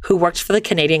 who worked for the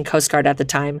Canadian Coast Guard at the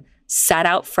time, sat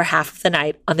out for half of the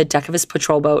night on the deck of his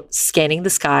patrol boat, scanning the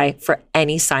sky for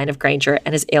any sign of Granger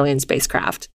and his alien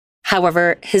spacecraft.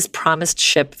 However, his promised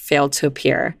ship failed to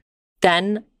appear.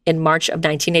 Then, in March of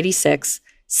 1986,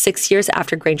 6 years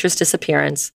after Granger's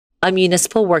disappearance, a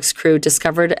municipal works crew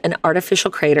discovered an artificial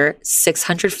crater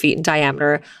 600 feet in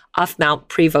diameter off Mount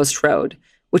Prevost Road,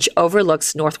 which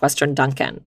overlooks northwestern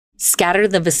Duncan. Scattered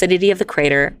in the vicinity of the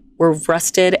crater were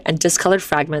rusted and discolored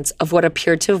fragments of what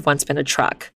appeared to have once been a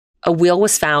truck. A wheel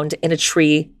was found in a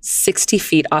tree 60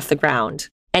 feet off the ground,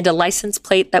 and a license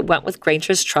plate that went with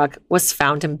Granger's truck was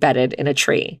found embedded in a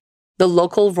tree. The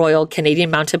local Royal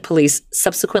Canadian Mounted Police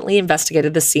subsequently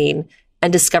investigated the scene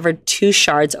and discovered 2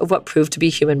 shards of what proved to be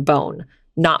human bone,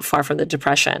 not far from the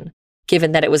depression.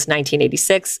 Given that it was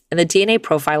 1986 and the DNA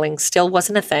profiling still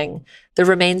wasn't a thing, the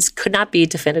remains could not be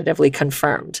definitively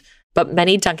confirmed. But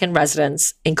many Duncan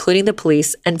residents, including the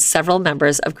police and several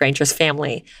members of Granger's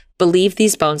family, believed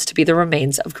these bones to be the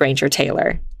remains of Granger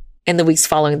Taylor. In the weeks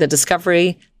following the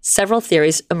discovery, several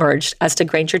theories emerged as to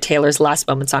Granger Taylor's last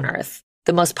moments on Earth.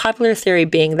 The most popular theory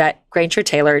being that Granger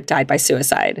Taylor died by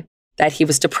suicide, that he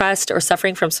was depressed or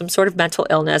suffering from some sort of mental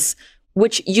illness,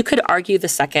 which you could argue the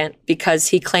second because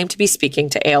he claimed to be speaking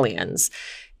to aliens,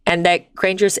 and that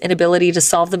Granger's inability to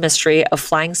solve the mystery of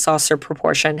flying saucer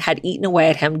proportion had eaten away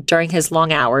at him during his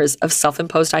long hours of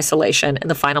self-imposed isolation in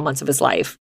the final months of his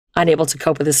life. Unable to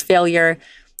cope with his failure,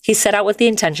 he set out with the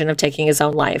intention of taking his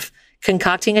own life,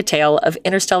 concocting a tale of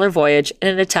interstellar voyage in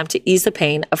an attempt to ease the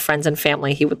pain of friends and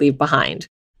family he would leave behind.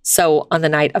 So, on the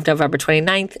night of November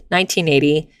 29th,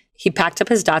 1980, he packed up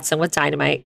his Datsun with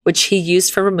dynamite, which he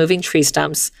used for removing tree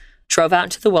stumps, drove out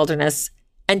into the wilderness,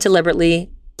 and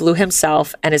deliberately blew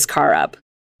himself and his car up.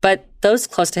 But those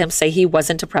close to him say he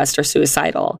wasn't depressed or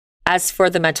suicidal. As for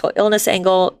the mental illness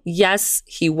angle, yes,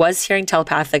 he was hearing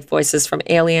telepathic voices from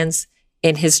aliens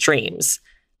in his dreams.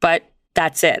 But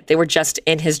that's it. They were just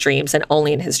in his dreams and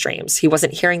only in his dreams. He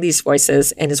wasn't hearing these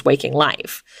voices in his waking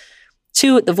life.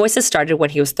 2, the voices started when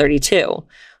he was 32.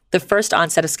 The first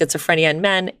onset of schizophrenia in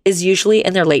men is usually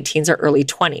in their late teens or early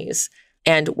 20s.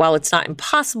 And while it's not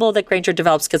impossible that Granger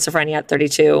developed schizophrenia at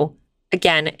 32,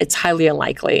 again, it's highly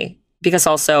unlikely because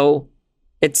also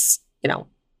it's,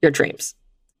 your dreams.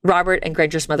 Robert and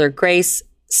Granger's mother, Grace,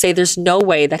 say there's no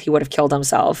way that he would have killed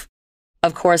himself.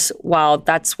 Of course, while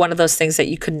that's one of those things that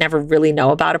you could never really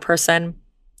know about a person,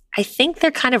 I think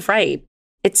they're kind of right.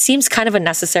 It seems kind of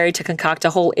unnecessary to concoct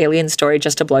a whole alien story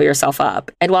just to blow yourself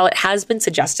up. And while it has been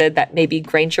suggested that maybe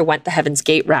Granger went the Heaven's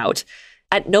Gate route,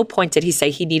 at no point did he say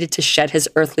he needed to shed his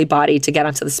earthly body to get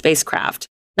onto the spacecraft.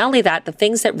 Not only that, the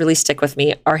things that really stick with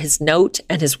me are his note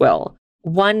and his will.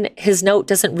 One, his note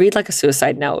doesn't read like a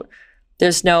suicide note.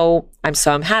 There's no,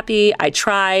 I'm happy, I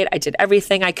tried, I did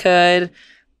everything I could.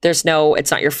 There's no,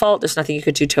 it's not your fault, there's nothing you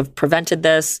could do to have prevented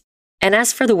this. And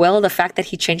as for the will, the fact that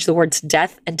he changed the words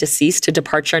death and deceased to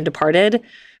departure and departed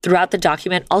throughout the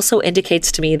document also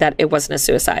indicates to me that it wasn't a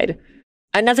suicide.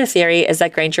 Another theory is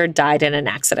that Granger died in an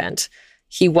accident.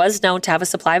 He was known to have a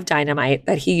supply of dynamite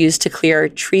that he used to clear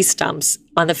tree stumps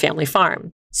on the family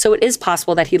farm. So it is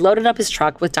possible that he loaded up his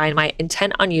truck with dynamite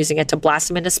intent on using it to blast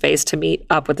him into space to meet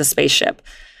up with the spaceship.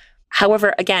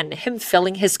 However, again, him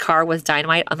filling his car with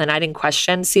dynamite on the night in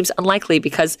question seems unlikely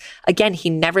because, again, he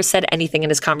never said anything in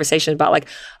his conversation about like,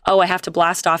 oh, I have to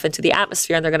blast off into the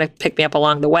atmosphere and they're going to pick me up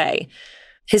along the way.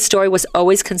 His story was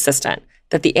always consistent,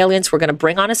 that the aliens were going to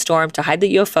bring on a storm to hide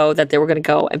the UFO that they were going to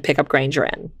go and pick up Granger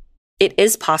in. It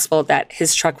is possible that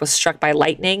his truck was struck by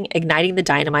lightning, igniting the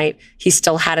dynamite he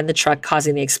still had in the truck,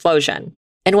 causing the explosion.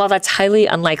 And while that's highly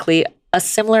unlikely, a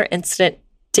similar incident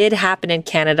did happen in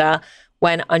Canada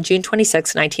when on June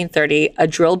 26, 1930, a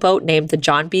drill boat named the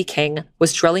John B. King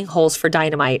was drilling holes for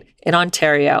dynamite in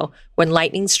Ontario when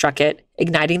lightning struck it,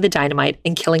 igniting the dynamite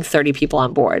and killing 30 people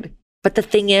on board. But the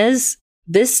thing is,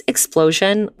 this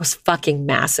explosion was fucking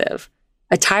massive.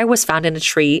 A tire was found in a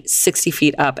tree 60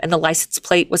 feet up, and the license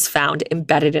plate was found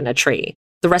embedded in a tree.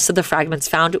 The rest of the fragments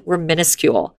found were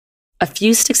minuscule. A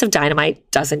few sticks of dynamite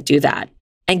doesn't do that.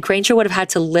 And Granger would have had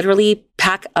to literally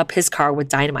pack up his car with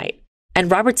dynamite. And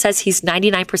Robert says he's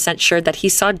 99% sure that he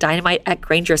saw dynamite at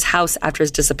Granger's house after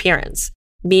his disappearance,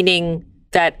 meaning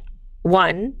that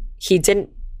 1, he didn't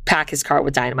pack his car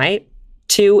with dynamite.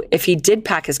 2, if he did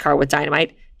pack his car with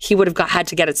dynamite, he would have had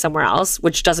to get it somewhere else,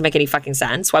 which doesn't make any fucking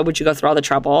sense. Why would you go through all the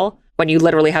trouble when you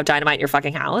literally have dynamite in your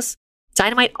fucking house?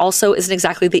 Dynamite also isn't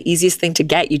exactly the easiest thing to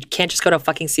get. You can't just go to a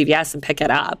fucking CVS and pick it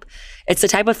up. It's the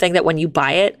type of thing that when you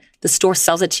buy it, the store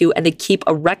sells it to you and they keep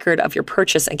a record of your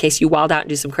purchase in case you wild out and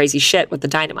do some crazy shit with the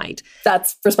dynamite.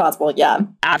 That's responsible, yeah.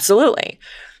 Absolutely.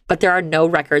 But there are no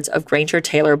records of Granger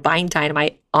Taylor buying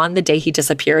dynamite on the day he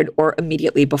disappeared or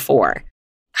immediately before.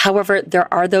 However,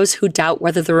 there are those who doubt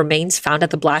whether the remains found at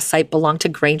the blast site belong to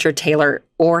Granger Taylor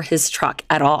or his truck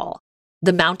at all.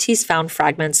 The Mounties found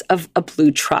fragments of a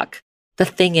blue truck. The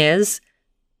thing is,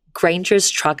 Granger's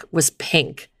truck was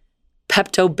pink,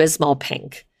 Pepto-Bismol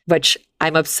pink, which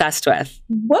I'm obsessed with.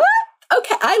 What?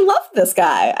 Okay, I love this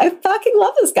guy. I fucking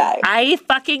love this guy. I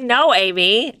fucking know,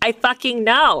 Amy. I fucking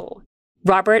know.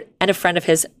 Robert and a friend of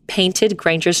his painted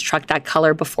Granger's truck that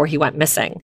color before he went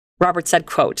missing. Robert said,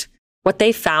 quote, "What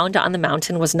they found on the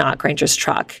mountain was not Granger's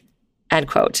truck," end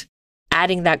quote.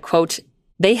 Adding that, quote,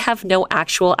 "They have no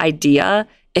actual idea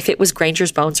if it was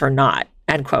Granger's bones or not,"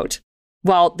 end quote.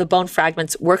 While the bone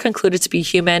fragments were concluded to be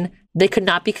human, they could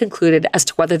not be concluded as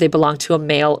to whether they belonged to a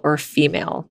male or a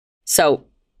female. So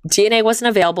DNA wasn't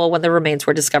available when the remains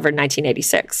were discovered in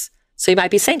 1986. So you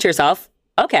might be saying to yourself,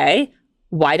 okay,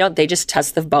 why don't they just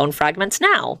test the bone fragments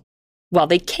now? Well,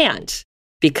 they can't,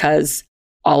 because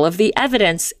all of the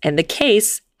evidence in the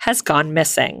case has gone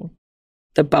missing.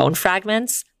 The bone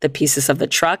fragments, the pieces of the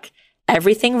truck,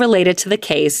 everything related to the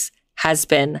case has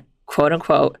been, quote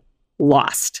unquote,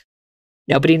 lost.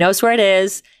 Nobody knows where it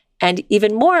is. And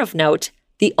even more of note,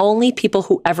 the only people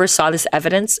who ever saw this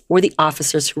evidence were the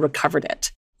officers who recovered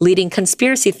it, leading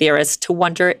conspiracy theorists to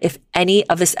wonder if any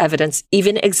of this evidence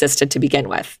even existed to begin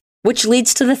with. Which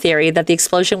leads to the theory that the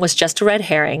explosion was just a red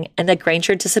herring and that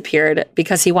Granger disappeared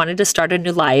because he wanted to start a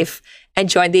new life and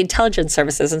join the intelligence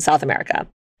services in South America.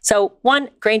 So 1,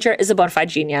 Granger is a bona fide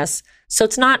genius, so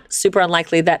it's not super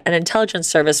unlikely that an intelligence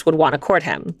service would want to court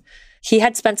him. He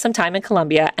had spent some time in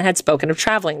Colombia and had spoken of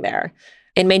traveling there.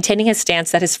 In maintaining his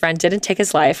stance that his friend didn't take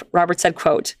his life, Robert said,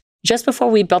 quote, "Just before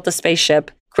we built the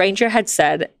spaceship, Granger had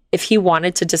said if he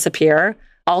wanted to disappear,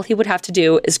 all he would have to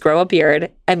do is grow a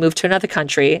beard and move to another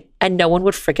country, and no one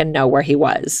would frickin' know where he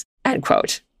was," end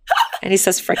quote. And he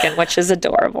says frickin', which is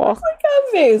adorable. Like,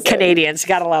 amazing. Canadians, you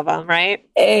gotta love them, right?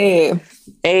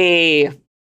 Hey.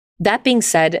 That being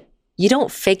said, you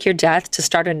don't fake your death to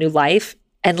start a new life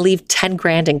and leave 10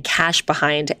 grand in cash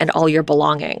behind and all your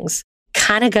belongings.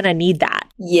 Kind of gonna need that.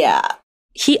 Yeah.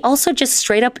 He also just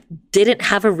straight up didn't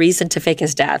have a reason to fake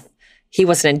his death. He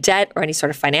wasn't in debt or any sort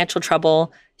of financial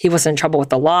trouble. He wasn't in trouble with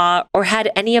the law or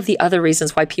had any of the other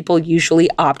reasons why people usually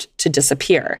opt to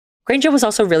disappear. Granger was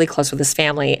also really close with his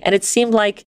family, and it seemed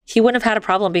like he wouldn't have had a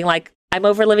problem being like, I'm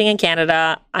over living in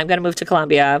Canada. I'm going to move to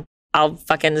Colombia. I'll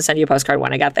fucking send you a postcard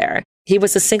when I get there. He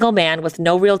was a single man with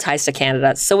no real ties to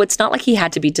Canada, so it's not like he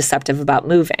had to be deceptive about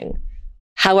moving.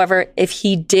 However, if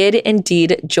he did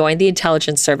indeed join the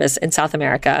intelligence service in South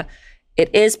America,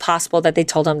 it is possible that they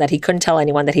told him that he couldn't tell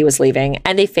anyone that he was leaving,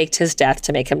 and they faked his death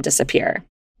to make him disappear.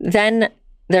 Then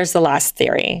there's the last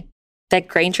theory, that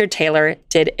Granger Taylor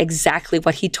did exactly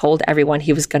what he told everyone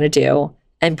he was going to do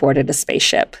and boarded a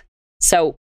spaceship.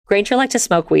 So Granger liked to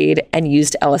smoke weed and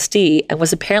used LSD and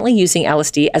was apparently using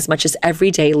LSD as much as every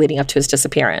day leading up to his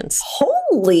disappearance.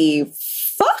 Holy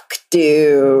fuck,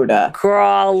 dude.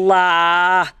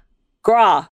 Girl.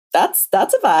 That's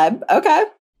a vibe. Okay.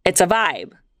 It's a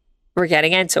vibe. We're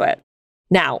getting into it.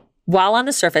 Now, while on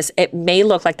the surface, it may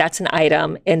look like that's an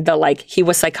item in the he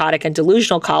was psychotic and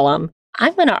delusional column,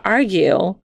 I'm going to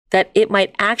argue that it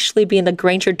might actually be in the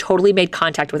Granger totally made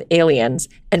contact with aliens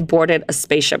and boarded a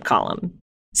spaceship column.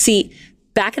 See,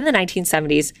 back in the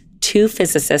 1970s, 2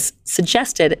 physicists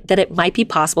suggested that it might be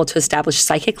possible to establish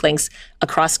psychic links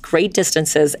across great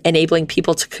distances, enabling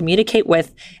people to communicate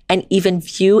with and even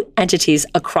view entities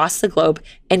across the globe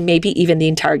and maybe even the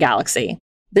entire galaxy.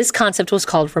 This concept was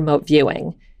called remote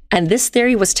viewing, and this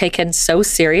theory was taken so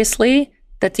seriously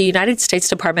that the United States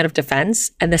Department of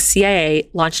Defense and the CIA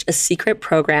launched a secret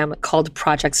program called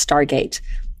Project Stargate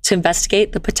to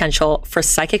investigate the potential for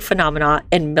psychic phenomena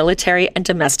in military and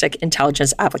domestic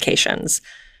intelligence applications.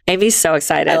 Amy's so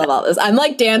excited. I love all this. I'm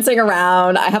like dancing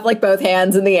around. I have like both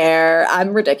hands in the air.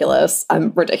 I'm ridiculous.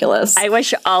 I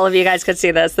wish all of you guys could see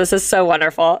this. This is so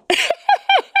wonderful.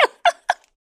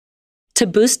 To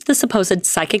boost the supposed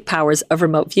psychic powers of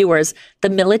remote viewers, the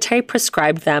military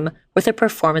prescribed them with a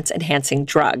performance-enhancing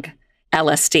drug,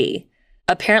 LSD.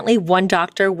 Apparently, one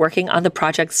doctor working on the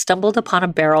project stumbled upon a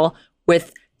barrel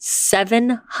with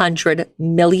 700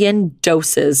 million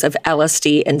doses of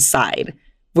LSD inside,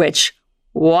 which,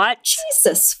 what?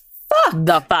 Jesus fuck.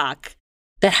 The fuck?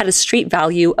 That had a street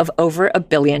value of over $1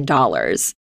 billion.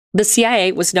 The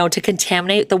CIA was known to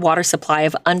contaminate the water supply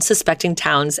of unsuspecting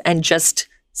towns and just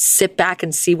sit back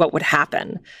and see what would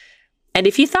happen. And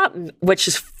if you thought, which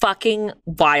is fucking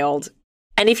wild,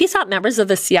 and if you thought members of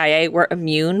the CIA were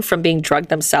immune from being drugged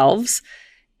themselves,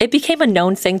 it became a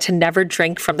known thing to never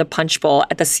drink from the punch bowl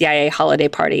at the CIA holiday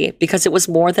party because it was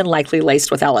more than likely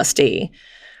laced with LSD.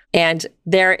 And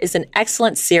there is an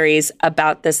excellent series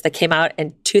about this that came out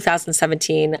in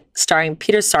 2017 starring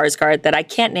Peter Sarsgaard that I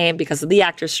can't name because of the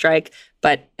actors' strike,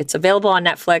 but it's available on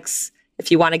Netflix if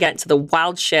you want to get into the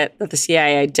wild shit that the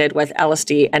CIA did with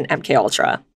LSD and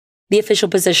MKUltra. The official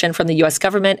position from the US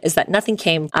government is that nothing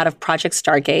came out of Project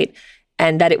Stargate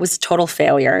and that it was a total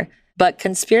failure. But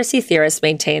conspiracy theorists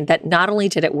maintain that not only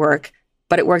did it work,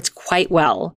 but it worked quite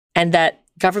well, and that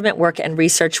government work and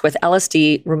research with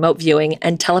LSD, remote viewing,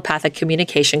 and telepathic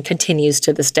communication continues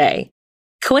to this day.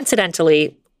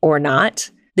 Coincidentally, or not,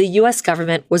 the US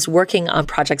government was working on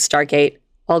Project Stargate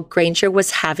while Granger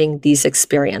was having these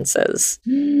experiences.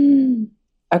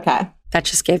 Okay. That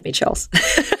just gave me chills.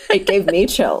 It gave me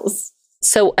chills.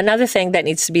 So another thing that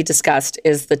needs to be discussed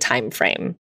is the time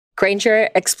frame. Granger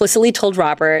explicitly told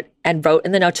Robert and wrote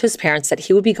in the note to his parents that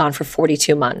he would be gone for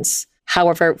 42 months.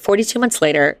 However, 42 months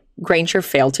later, Granger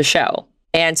failed to show.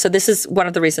 And so this is one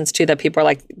of the reasons, too, that people are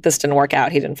like, this didn't work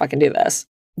out. He didn't fucking do this.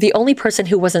 The only person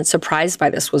who wasn't surprised by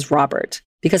this was Robert,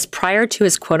 because prior to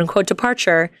his quote-unquote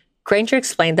departure, Granger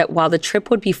explained that while the trip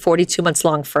would be 42 months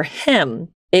long for him,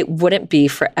 it wouldn't be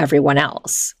for everyone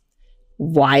else.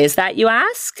 Why is that, you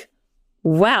ask?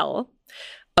 Well,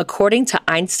 according to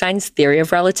Einstein's theory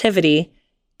of relativity,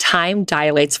 time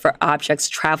dilates for objects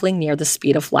traveling near the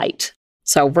speed of light.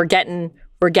 So we're getting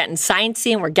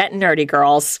sciencey and we're getting nerdy,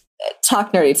 girls.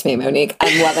 Talk nerdy to me, Monique.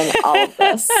 I'm loving all of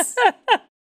this.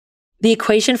 The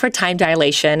equation for time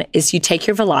dilation is you take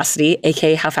your velocity,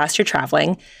 aka how fast you're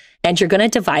traveling, and you're going to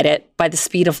divide it by the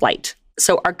speed of light.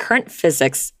 So our current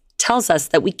physics tells us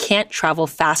that we can't travel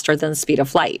faster than the speed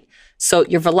of light. So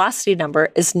your velocity number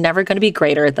is never going to be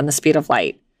greater than the speed of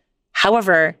light.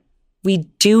 However, we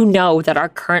do know that our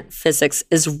current physics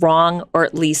is wrong, or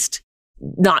at least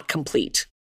not complete.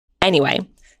 Anyway,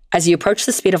 as you approach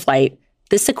the speed of light,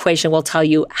 this equation will tell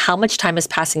you how much time is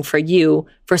passing for you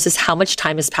versus how much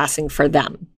time is passing for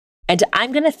them. And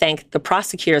I'm going to thank the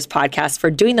Prosecutors Podcast for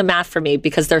doing the math for me,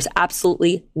 because there's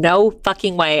absolutely no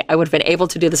fucking way I would have been able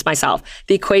to do this myself.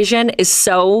 The equation is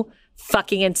so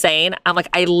fucking insane. I'm like,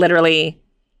 I literally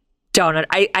don't.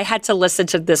 I had to listen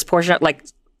to this portion like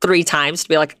 3 times to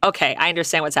be like, okay, I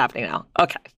understand what's happening now.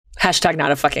 Okay. Hashtag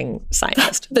not a fucking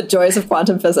scientist. The joys of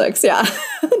quantum physics. Yeah.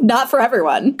 Not for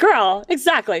everyone. Girl,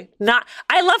 exactly.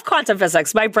 I love quantum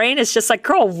physics. My brain is just like,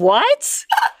 girl, what?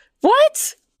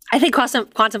 What? I think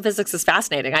quantum physics is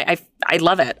fascinating. I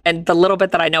love it. And the little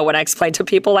bit that I know when I explain to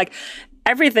people, like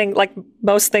everything, like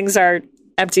most things are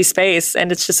empty space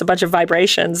and it's just a bunch of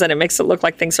vibrations and it makes it look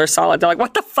like things are solid. They're like,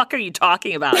 what the fuck are you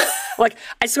talking about? Like,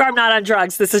 I swear I'm not on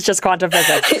drugs. This is just quantum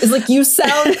physics. It's like, you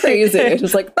sound crazy.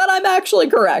 It's like, but I'm actually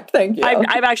correct. Thank you.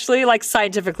 I'm actually like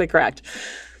scientifically correct.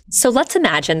 So let's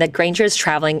imagine that Granger is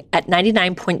traveling at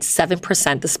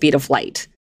 99.7% the speed of light.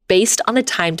 Based on the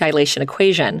time dilation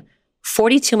equation,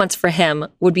 42 months for him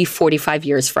would be 45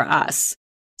 years for us.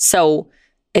 So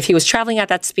if he was traveling at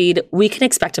that speed, we can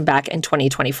expect him back in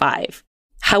 2025.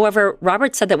 However,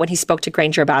 Robert said that when he spoke to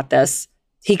Granger about this,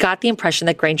 he got the impression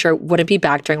that Granger wouldn't be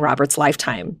back during Robert's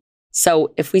lifetime.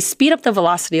 So if we speed up the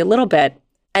velocity a little bit,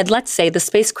 and let's say the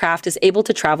spacecraft is able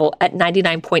to travel at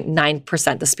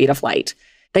 99.9% the speed of light,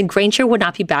 then Granger would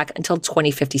not be back until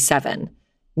 2057,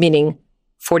 meaning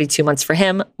 42 months for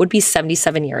him would be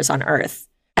 77 years on Earth.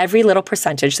 Every little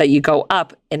percentage that you go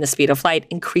up in the speed of light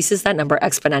increases that number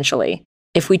exponentially.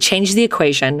 If we change the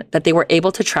equation that they were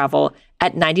able to travel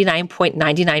at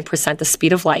 99.99% the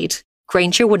speed of light,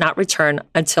 Granger would not return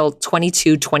until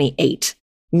 2228,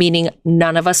 meaning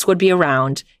none of us would be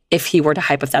around if he were to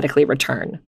hypothetically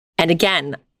return. And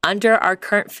again, under our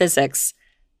current physics,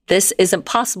 this isn't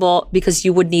possible because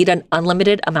you would need an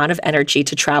unlimited amount of energy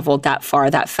to travel that far,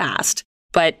 that fast.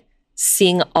 But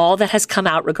seeing all that has come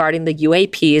out regarding the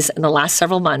UAPs in the last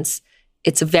several months,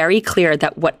 it's very clear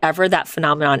that whatever that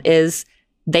phenomenon is,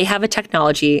 they have a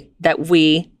technology that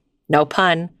we, no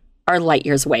pun, are light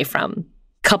years away from.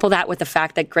 Couple that with the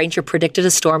fact that Granger predicted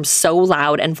a storm so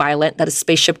loud and violent that a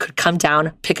spaceship could come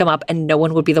down, pick him up, and no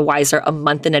one would be the wiser a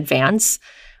month in advance.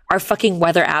 Our fucking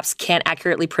weather apps can't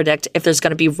accurately predict if there's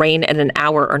going to be rain in an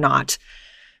hour or not.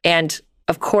 And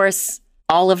of course,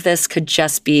 all of this could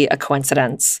just be a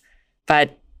coincidence.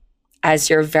 But as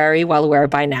you're very well aware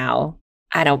by now,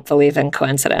 I don't believe in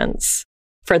coincidence.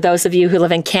 For those of you who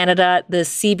live in Canada, the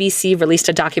CBC released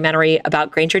a documentary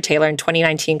about Granger Taylor in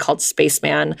 2019 called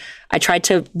Spaceman. I tried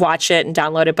to watch it and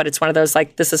download it, but it's one of those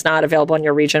like, this is not available in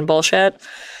your region bullshit.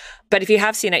 But if you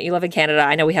have seen it, you live in Canada,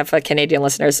 I know we have Canadian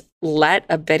listeners, let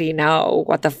a biddy know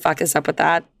what the fuck is up with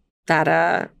that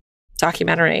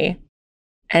documentary.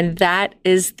 And that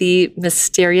is the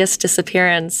mysterious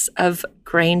disappearance of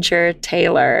Granger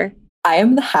Taylor. I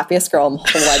am the happiest girl in the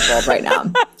whole wide world right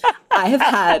now. I have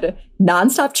had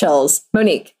nonstop chills.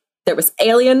 Monique, there was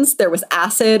aliens, there was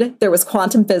acid, there was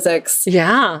quantum physics.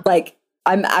 Yeah. Like,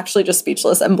 I'm actually just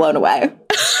speechless and blown away.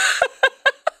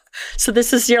 So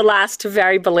this is your last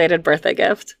very belated birthday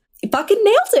gift. You fucking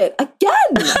nailed it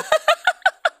again.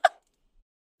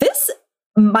 This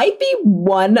might be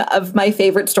one of my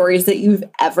favorite stories that you've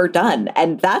ever done.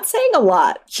 And that's saying a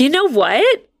lot. You know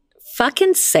what?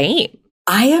 Fucking same.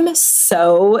 I am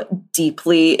so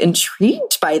deeply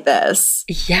intrigued by this.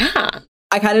 Yeah.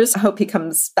 I kind of just hope he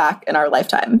comes back in our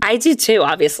lifetime. I do too,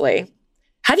 obviously.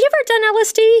 Have you ever done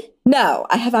LSD? No,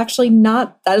 I have actually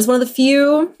not. That is one of the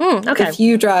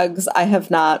few drugs I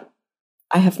have not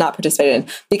participated in,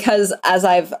 because as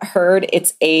I've heard,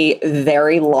 it's a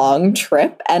very long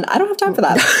trip and I don't have time for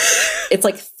that. It's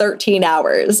like 13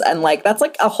 hours and like, that's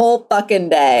like a whole fucking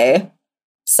day.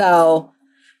 So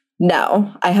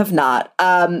no, I have not.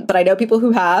 But I know people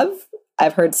who have.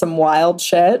 I've heard some wild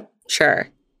shit. Sure.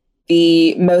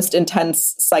 The most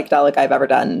intense psychedelic I've ever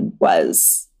done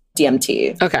was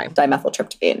DMT. Okay.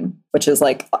 Dimethyltryptamine, which is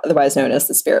like otherwise known as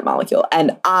the spirit molecule.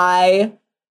 And I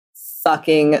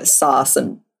fucking saw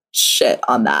some shit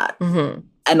on that. Mm-hmm.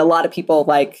 And a lot of people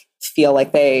like feel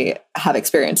like they have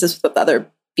experiences with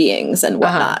other beings and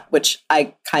whatnot, which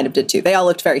I kind of did too. They all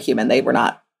looked very human. They were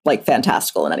not like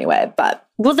fantastical in any way, but.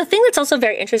 Well, the thing that's also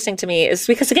very interesting to me is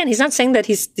because, again, he's not saying that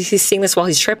he's seeing this while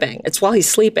he's tripping. It's while he's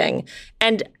sleeping.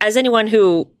 And as anyone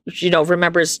who,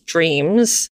 remembers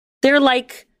dreams, they're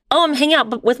like, oh, I'm hanging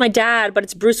out with my dad, but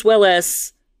it's Bruce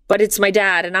Willis, but it's my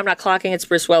dad, and I'm not clocking, it's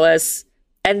Bruce Willis.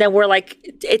 And then we're like,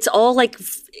 it's all like,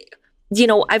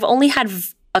 I've only had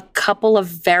a couple of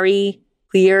very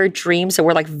clear dreams that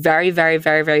were like very, very,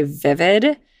 very, very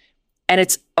vivid. And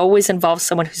it's always involved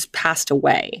someone who's passed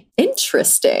away.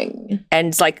 Interesting.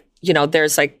 And like,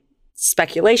 there's like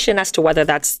speculation as to whether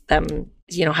that's them,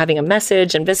 having a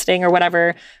message and visiting or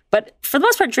whatever. But for the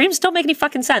most part, dreams don't make any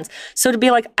fucking sense. So to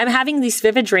be like, I'm having these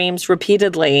vivid dreams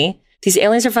repeatedly. These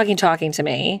aliens are fucking talking to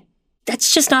me.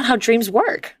 That's just not how dreams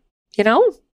work,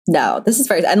 No, this is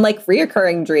very, and like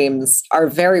reoccurring dreams are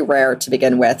very rare to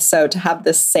begin with. So to have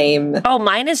the same. Oh,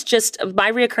 mine is just,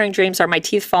 my reoccurring dreams are my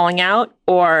teeth falling out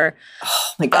or.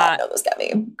 Oh my God, no, those get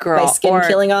me. Girl. My skin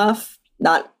peeling off.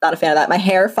 Not a fan of that. My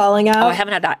hair falling out. Oh, I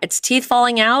haven't had that. It's teeth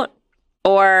falling out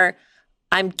or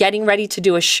I'm getting ready to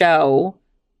do a show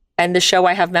and the show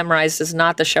I have memorized is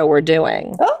not the show we're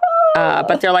doing. Oh.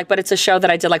 But they're like, but it's a show that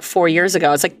I did like 4 years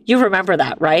ago. It's like, you remember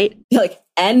that, right? You're like,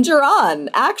 and you're on.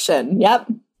 Action.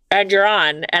 Yep. And you're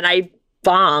on. And I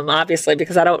bomb, obviously,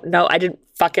 because I don't know. I didn't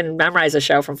fucking memorize a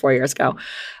show from 4 years ago.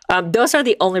 Those are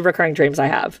the only recurring dreams I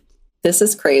have. This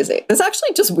is crazy. This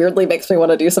actually just weirdly makes me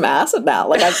want to do some acid now.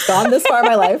 Like I've gone this far in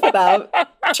my life without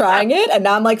trying it. And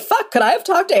now I'm like, fuck, could I have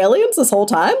talked to aliens this whole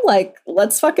time? Like,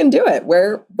 let's fucking do it.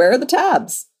 Where are the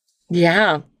tabs?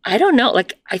 Yeah. I don't know.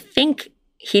 Like, I think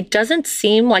he doesn't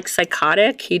seem like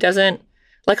psychotic. He doesn't.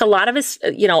 Like a lot of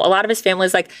his family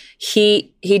is like,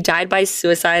 he died by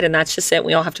suicide and that's just it.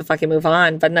 We all have to fucking move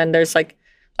on. But then there's like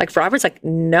Robert's like,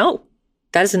 no,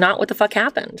 that is not what the fuck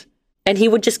happened. And he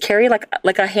would just carry like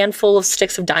a handful of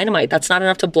sticks of dynamite. That's not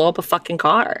enough to blow up a fucking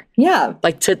car. Yeah.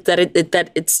 Like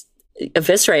that it's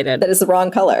eviscerated. That is the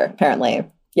wrong color, apparently.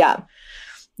 Yeah.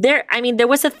 There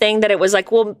was a thing that it was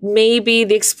like, well, maybe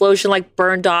the explosion like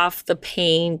burned off the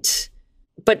paint.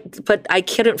 But I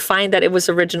couldn't find that it was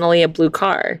originally a blue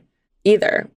car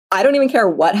either. I don't even care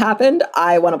what happened.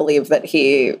 I want to believe that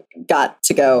he got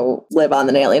to go live on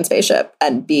an alien spaceship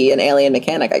and be an alien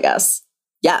mechanic, I guess.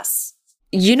 Yes.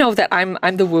 you know that I'm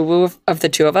the woo-woo of the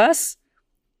two of us.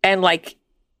 And like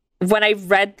when I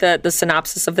read the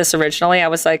synopsis of this originally, I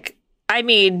was like, I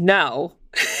mean, no.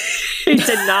 He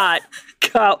did not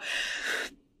go.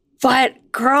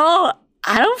 But girl,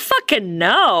 I don't fucking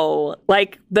know.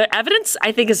 Like the evidence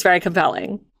I think is very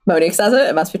compelling. Monique says it.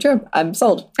 It must be true. I'm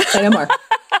sold. Say no more.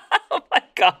 Oh my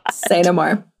God. Say no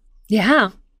more.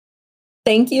 Yeah.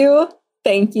 Thank you.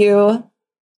 Thank you.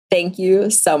 Thank you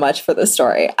so much for this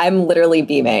story. I'm literally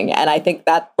beaming. And I think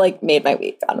that like made my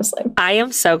week, honestly. I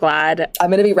am so glad. I'm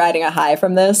going to be riding a high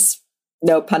from this,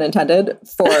 no pun intended,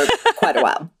 for quite a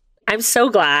while. I'm so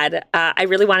glad. I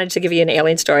really wanted to give you an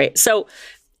alien story. So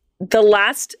the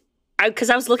last, because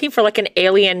I was looking for like an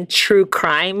alien true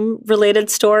crime related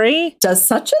story. Does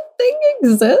such a thing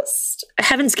exist?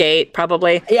 Heaven's Gate,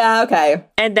 probably. Yeah, okay.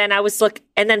 And then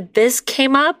and then this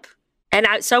came up, and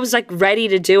I was like ready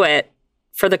to do it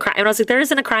for the crime. And I was like, there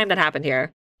isn't a crime that happened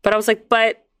here. But I was like,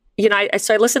 but you know,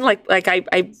 so I listened like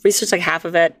I researched like half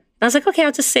of it. And I was like, okay,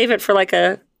 I'll just save it for like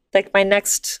my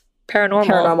next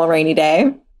paranormal rainy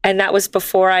day. And that was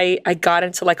before I got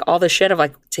into like all the shit of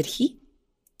like,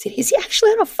 is he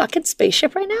actually on a fucking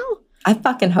spaceship right now? I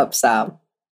fucking hope so.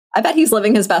 I bet he's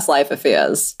living his best life if he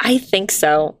is. I think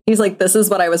so. He's like, this is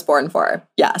what I was born for.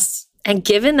 Yes. And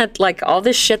given that like all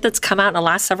this shit that's come out in the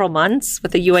last several months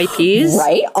with the UAPs.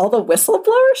 Right? All the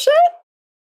whistleblower shit?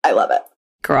 I love it.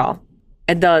 Girl.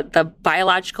 And the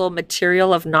biological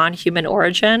material of non-human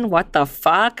origin. What the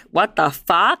fuck? What the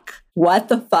fuck? What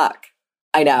the fuck?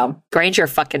 I know. Granger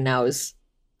fucking knows.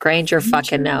 Granger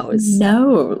fucking knows.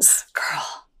 Girl.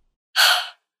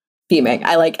 Beaming.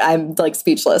 I'm like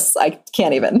speechless. I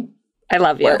can't even. I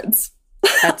love you. Words.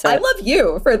 That's it. I love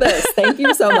you for this. Thank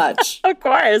you so much. Of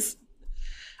course.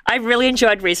 I really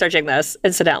enjoyed researching this,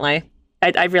 incidentally.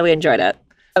 I really enjoyed it.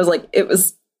 I was like, it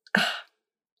was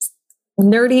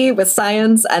nerdy with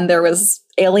science, and there was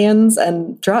aliens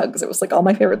and drugs. It was like all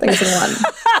my favorite things in one.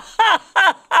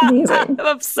 Amazing. I'm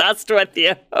obsessed with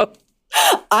you. I'm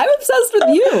obsessed with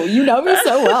you. You know me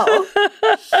so well.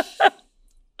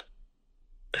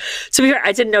 To be fair,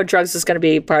 I didn't know drugs was going to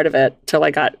be part of it till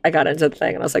I got into the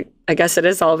thing, and I was like, I guess it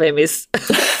is all of Amy's.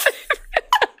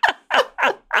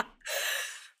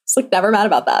 It's like never mad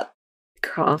about that,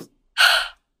 girl.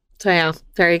 So yeah,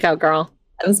 there you go, girl.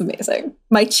 That was amazing.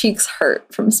 My cheeks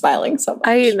hurt from smiling so much.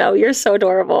 I know, you're so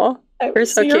adorable. You're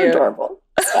so cute. Adorable.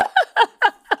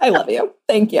 I love you.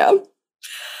 Thank you.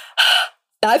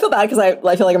 Now I feel bad because I feel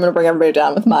like I'm going to bring everybody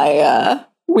down with my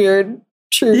weird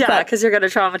true. Yeah, because you're going to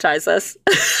traumatize us.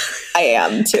 I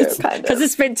am too, kind of. Because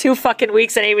it's been 2 fucking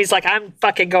weeks and Amy's like, I'm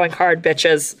fucking going hard,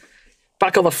 bitches.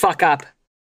 Buckle the fuck up.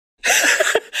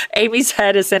 Amy's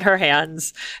head is in her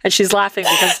hands and she's laughing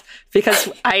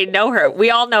because I know her.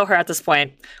 We all know her at this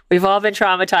point. We've all been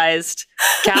traumatized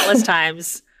countless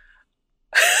times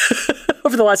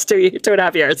over the last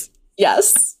 2.5 years.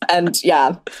 Yes. And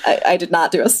yeah, I did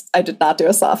not do a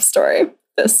soft story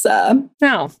this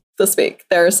week.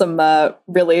 There are some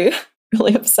really,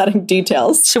 really upsetting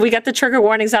details. Should we get the trigger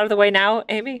warnings out of the way now,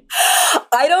 Amy?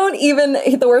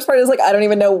 The worst part is like, I don't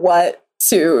even know what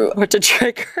to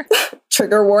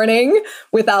trigger warning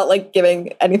without like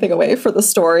giving anything away for the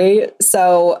story.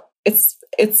 So it's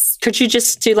could you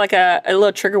just do like a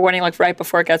little trigger warning like right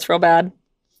before it gets real bad?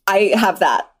 I have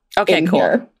that. Okay, cool.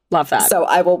 Here. Love that. So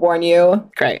I will warn you.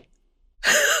 Great.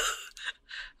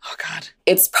 Oh God.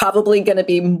 It's probably going to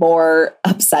be more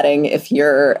upsetting if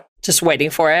you're just waiting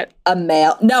for it. A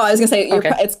male. No, I was going to say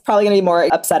it's probably going to be more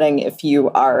upsetting if you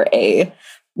are a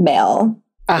male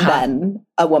than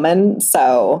a woman.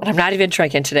 So I'm not even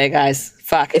drinking today, guys.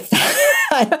 Fuck.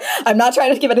 I'm not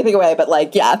trying to give anything away, but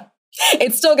like, yeah,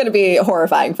 it's still going to be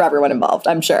horrifying for everyone involved,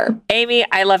 I'm sure. Amy,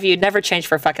 I love you. Never change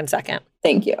for a fucking second.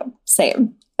 Thank you.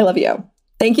 Same. I love you.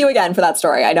 Thank you again for that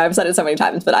story. I know I've said it so many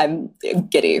times, but I'm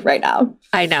giddy right now.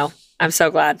 I know. I'm so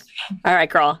glad. All right,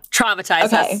 girl.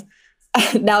 Traumatize us.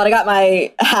 Now that I got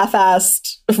my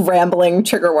half-assed rambling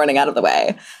trigger warning out of the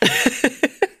way.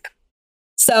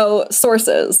 So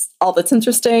sources, all that's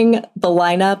interesting, the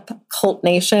lineup, Cult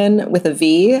Nation with a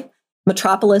V,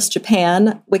 Metropolis,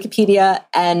 Japan, Wikipedia,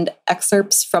 and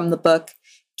excerpts from the book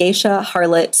Geisha,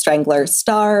 Harlot, Strangler,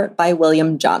 Star by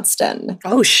William Johnston.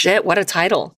 Oh shit, what a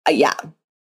title. Yeah.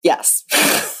 Yes.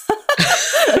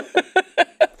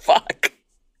 Fuck.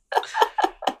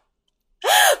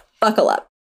 Buckle up.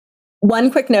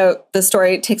 One quick note, the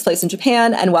story takes place in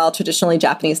Japan, and while traditionally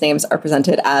Japanese names are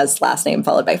presented as last name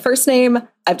followed by first name,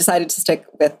 I've decided to stick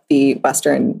with the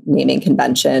Western naming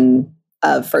convention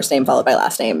of first name followed by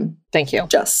last name. Thank you.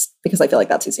 Just because I feel like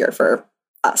that's easier for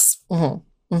us.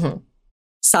 Mm-hmm. Mm-hmm.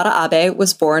 Sada Abe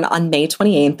was born on May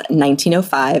 28th,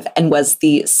 1905, and was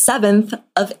the seventh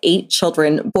of 8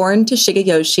 children born to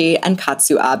Shigeyoshi and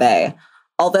Katsu Abe.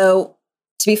 Although,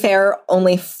 to be fair,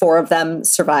 only 4 of them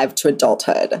survived to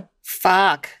adulthood.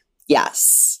 Fuck.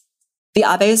 Yes. The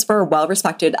Abes were a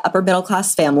well-respected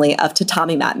upper-middle-class family of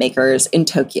tatami mat makers in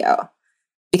Tokyo.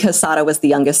 Because Sada was the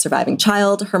youngest surviving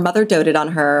child, her mother doted on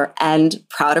her and,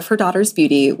 proud of her daughter's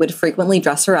beauty, would frequently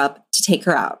dress her up to take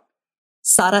her out.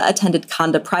 Sada attended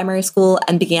Kanda Primary School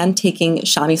and began taking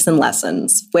shamisen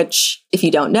lessons, which, if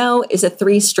you don't know, is a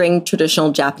 3-string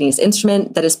traditional Japanese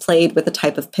instrument that is played with a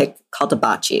type of pick called a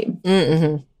bachi.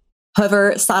 Mm-hmm.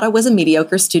 However, Sada was a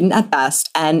mediocre student at best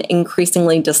and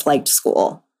increasingly disliked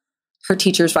school. Her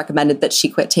teachers recommended that she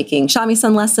quit taking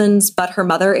shamisen lessons, but her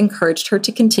mother encouraged her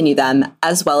to continue them,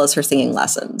 as well as her singing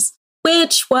lessons,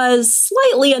 which was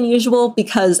slightly unusual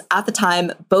because at the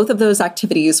time, both of those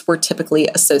activities were typically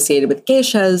associated with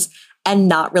geishas and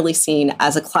not really seen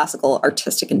as a classical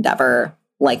artistic endeavor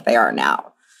like they are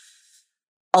now.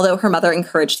 Although her mother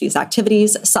encouraged these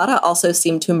activities, Sada also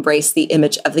seemed to embrace the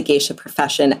image of the geisha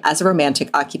profession as a romantic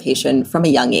occupation from a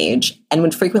young age and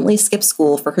would frequently skip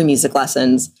school for her music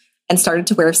lessons and started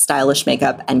to wear stylish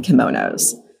makeup and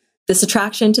kimonos. This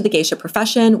attraction to the geisha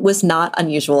profession was not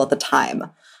unusual at the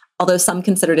time. Although some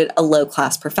considered it a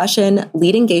low-class profession,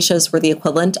 leading geishas were the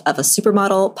equivalent of a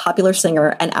supermodel, popular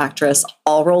singer, and actress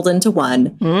all rolled into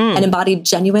one and embodied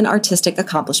genuine artistic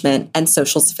accomplishment and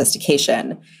social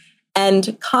sophistication.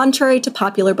 And contrary to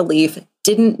popular belief,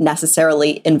 didn't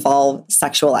necessarily involve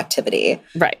sexual activity.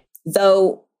 Right.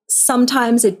 Though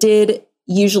sometimes it did,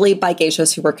 usually by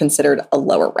geishas who were considered a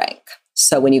lower rank.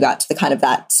 So when you got to the kind of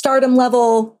that stardom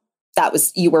level,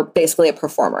 you were basically a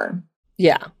performer.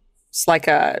 Yeah. It's like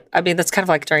that's kind of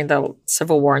like during the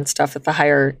Civil War and stuff that the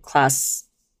higher class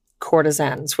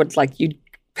courtesans would you'd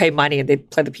pay money and they'd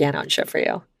play the piano and shit for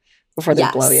you before they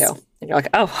blow you. And you're like,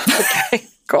 oh, okay,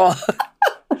 cool.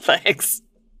 Thanks.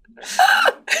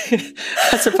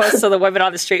 As opposed to the women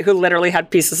on the street who literally had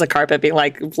pieces of carpet being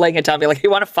laying it down, being like,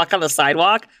 you want to fuck on the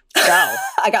sidewalk? Go.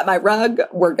 I got my rug.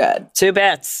 We're good. 2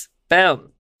 bits.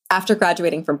 Boom. After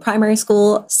graduating from primary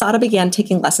school, Sada began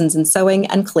taking lessons in sewing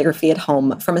and calligraphy at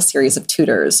home from a series of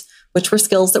tutors, which were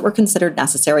skills that were considered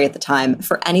necessary at the time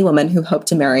for any woman who hoped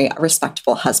to marry a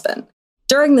respectable husband.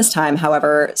 During this time,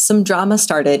 however, some drama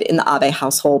started in the Abe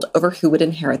household over who would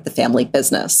inherit the family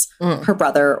business, her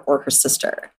brother or her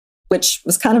sister, which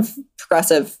was kind of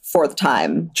progressive for the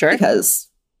time. Sure. Because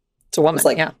it's a woman.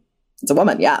 It's a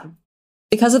woman, yeah.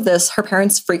 Because of this, her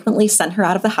parents frequently sent her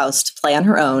out of the house to play on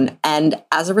her own, and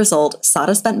as a result,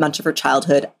 Sada spent much of her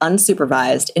childhood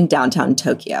unsupervised in downtown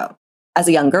Tokyo. As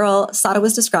a young girl, Sada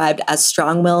was described as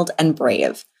strong-willed and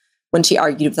brave. When she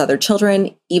argued with other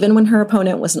children, even when her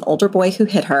opponent was an older boy who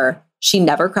hit her, she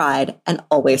never cried and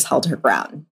always held her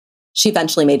ground. She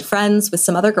eventually made friends with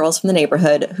some other girls from the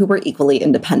neighborhood who were equally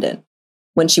independent.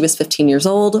 When she was 15 years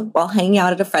old, while hanging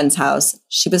out at a friend's house,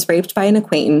 she was raped by an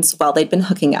acquaintance while they'd been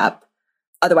hooking up,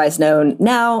 otherwise known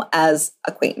now as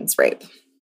acquaintance rape.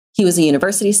 He was a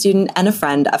university student and a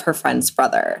friend of her friend's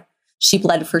brother. She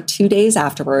bled for 2 days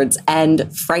afterwards,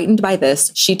 and frightened by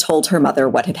this, she told her mother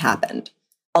what had happened.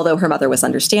 Although her mother was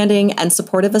understanding and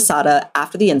supportive of Sada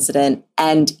after the incident,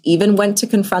 and even went to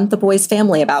confront the boy's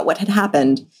family about what had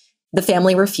happened, the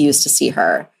family refused to see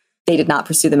her. They did not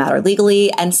pursue the matter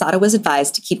legally, and Sada was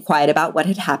advised to keep quiet about what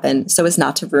had happened so as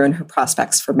not to ruin her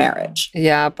prospects for marriage.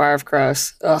 Yeah, barf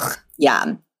gross. Ugh.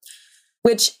 Yeah.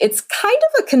 Which it's kind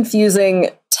of a confusing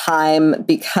time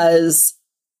because,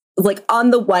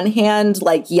 on the one hand,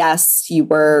 yes, you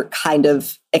were kind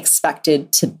of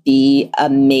expected to be a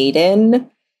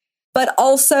maiden, but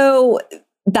also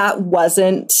that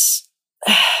wasn't,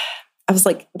 I was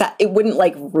that it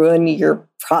wouldn't ruin your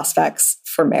prospects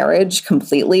for marriage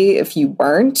completely if you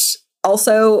weren't.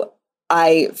 Also,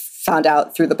 I found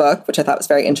out through the book, which I thought was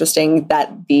very interesting,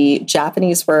 that the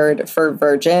Japanese word for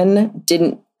virgin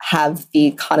didn't have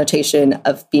the connotation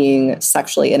of being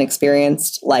sexually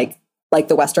inexperienced like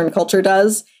the Western culture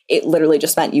does. It literally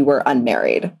just meant you were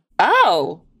unmarried.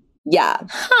 Oh. Yeah.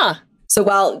 Huh. So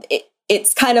while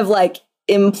it's kind of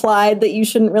implied that you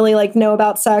shouldn't really know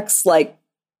about sex,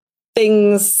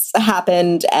 things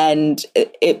happened and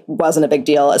it wasn't a big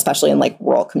deal, especially in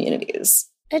rural communities.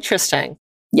 Interesting.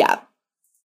 Yeah.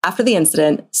 After the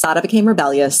incident, Sada became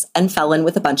rebellious and fell in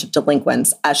with a bunch of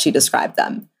delinquents, as she described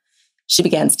them. She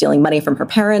began stealing money from her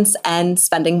parents and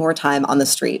spending more time on the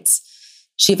streets.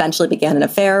 She eventually began an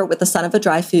affair with the son of a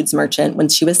dry foods merchant when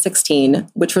she was 16,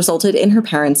 which resulted in her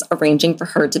parents arranging for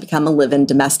her to become a live-in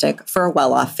domestic for a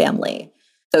well-off family.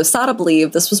 Though Sada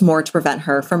believed this was more to prevent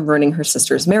her from ruining her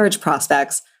sister's marriage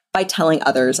prospects, by telling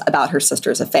others about her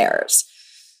sister's affairs.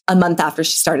 A month after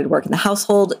she started work in the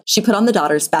household, she put on the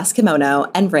daughter's best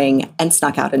kimono and ring and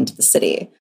snuck out into the city.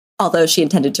 Although she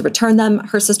intended to return them,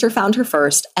 her sister found her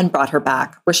first and brought her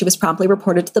back, where she was promptly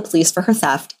reported to the police for her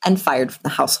theft and fired from the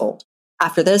household.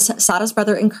 After this, Sada's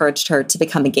brother encouraged her to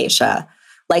become a geisha,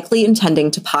 likely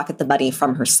intending to pocket the money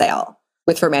from her sale.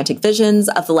 With romantic visions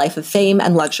of the life of fame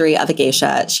and luxury of a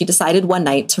geisha, she decided one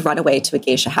night to run away to a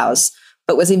geisha house,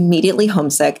 but was immediately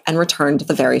homesick and returned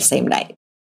the very same night.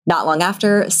 Not long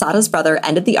after, Sada's brother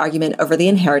ended the argument over the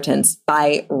inheritance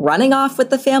by running off with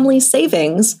the family's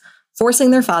savings,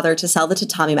 forcing their father to sell the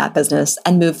tatami mat business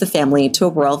and move the family to a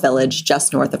rural village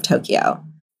just north of Tokyo.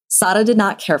 Sada did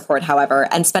not care for it, however,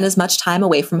 and spent as much time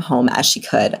away from home as she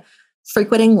could,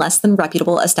 frequenting less than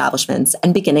reputable establishments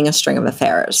and beginning a string of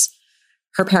affairs.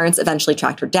 Her parents eventually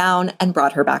tracked her down and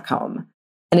brought her back home.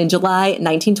 And in July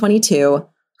 1922,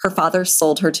 her father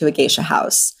sold her to a geisha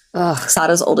house. Ugh.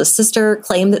 Sada's oldest sister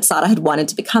claimed that Sada had wanted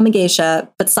to become a geisha,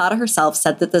 but Sada herself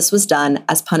said that this was done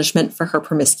as punishment for her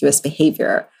promiscuous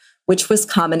behavior, which was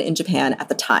common in Japan at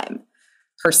the time.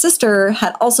 Her sister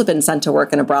had also been sent to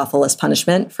work in a brothel as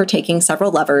punishment for taking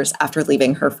several lovers after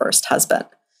leaving her first husband.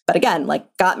 But again,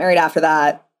 got married after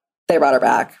that, they brought her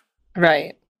back.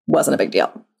 Right. Wasn't a big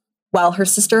deal. While her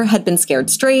sister had been scared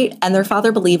straight and their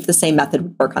father believed the same method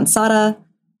would work on Sada,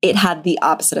 it had the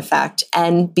opposite effect.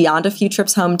 And beyond a few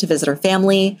trips home to visit her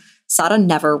family, Sada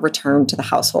never returned to the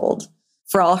household.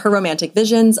 For all her romantic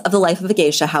visions of the life of a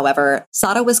geisha, however,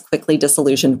 Sada was quickly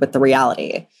disillusioned with the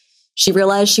reality. She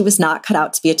realized she was not cut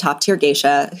out to be a top-tier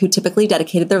geisha who typically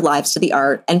dedicated their lives to the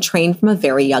art and trained from a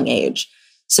very young age.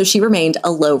 So she remained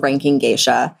a low-ranking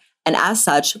geisha, and as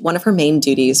such, one of her main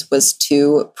duties was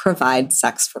to provide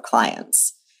sex for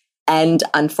clients. And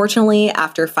unfortunately,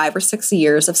 after 5 or 6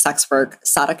 years of sex work,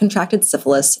 Sada contracted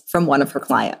syphilis from one of her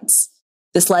clients.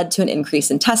 This led to an increase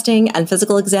in testing and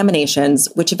physical examinations,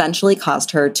 which eventually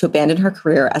caused her to abandon her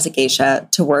career as a geisha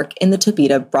to work in the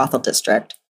Tobita brothel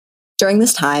district. During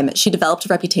this time, she developed a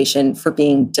reputation for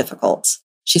being difficult.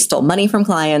 She stole money from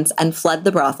clients and fled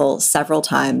the brothel several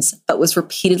times, but was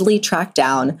repeatedly tracked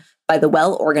down by the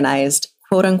well-organized,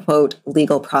 quote-unquote,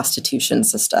 legal prostitution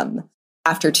system.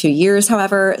 After 2 years,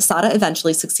 however, Sada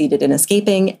eventually succeeded in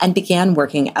escaping and began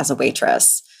working as a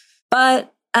waitress.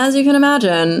 But as you can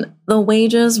imagine, the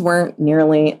wages weren't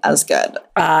nearly as good.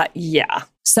 Yeah.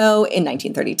 So in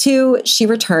 1932, she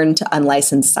returned to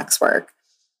unlicensed sex work.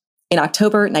 In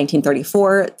October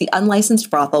 1934, the unlicensed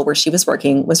brothel where she was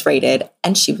working was raided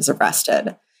and she was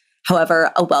arrested.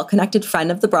 However, a well-connected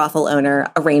friend of the brothel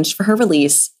owner arranged for her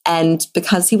release and,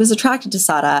 because he was attracted to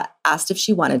Sada, asked if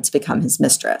she wanted to become his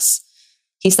mistress.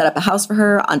 He set up a house for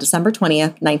her on December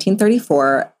 20th,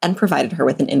 1934, and provided her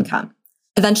with an income.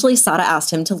 Eventually, Sada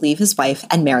asked him to leave his wife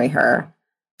and marry her,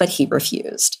 but he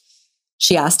refused.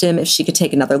 She asked him if she could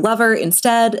take another lover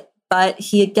instead, but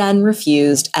he again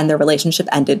refused, and their relationship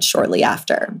ended shortly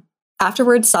after.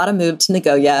 Afterwards, Sada moved to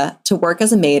Nagoya to work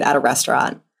as a maid at a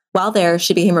restaurant. While there,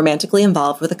 she became romantically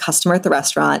involved with a customer at the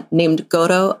restaurant named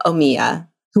Goro Omiya,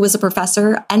 who was a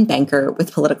professor and banker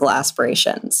with political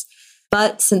aspirations.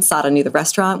 But since Sada knew the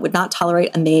restaurant would not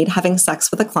tolerate a maid having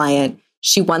sex with a client,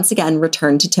 she once again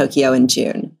returned to Tokyo in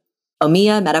June.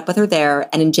 Omiya met up with her there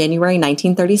and in January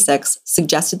 1936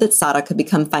 suggested that Sada could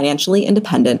become financially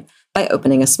independent by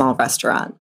opening a small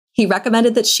restaurant. He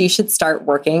recommended that she should start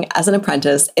working as an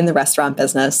apprentice in the restaurant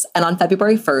business, and on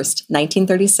February 1st,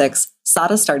 1936,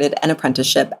 Sada started an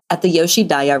apprenticeship at the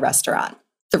Yoshidaya restaurant.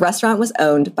 The restaurant was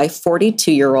owned by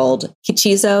 42-year-old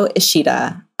Kichizo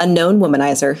Ishida, a known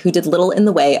womanizer who did little in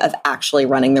the way of actually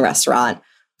running the restaurant,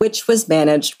 which was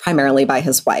managed primarily by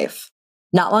his wife.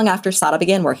 Not long after Sada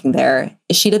began working there,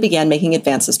 Ishida began making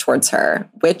advances towards her,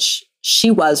 which she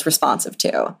was responsive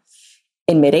to.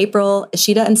 In mid-April,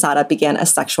 Ishida and Sada began a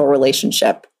sexual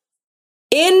relationship.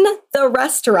 In the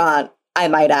restaurant, I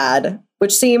might add,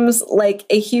 which seems like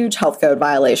a huge health code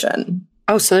violation.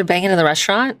 Oh, so they're banging in the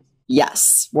restaurant?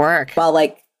 Yes. Work. While,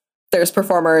 there's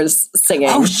performers singing.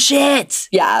 Oh, shit.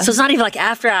 Yeah. So it's not even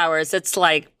after hours. It's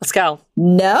let's go.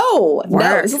 No. Work.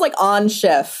 No, this is on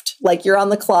shift. You're on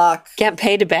the clock. Get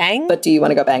paid to bang? But do you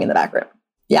want to go bang in the back room?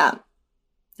 Yeah.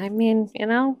 I mean,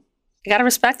 you got to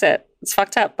respect it. It's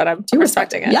fucked up, but I'm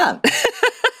respecting it. Yeah.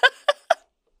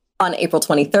 On April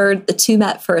 23rd, the two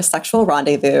met for a sexual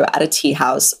rendezvous at a tea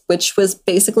house, which was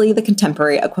basically the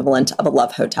contemporary equivalent of a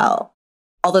love hotel.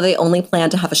 Although they only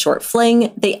planned to have a short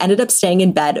fling, they ended up staying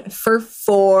in bed for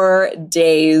 4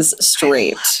 days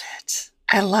straight.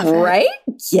 I love it. Right?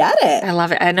 Get it. I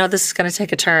love it. I know this is going to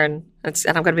take a turn, and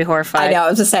I'm going to be horrified. I know. I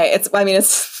was just saying,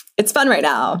 it's fun right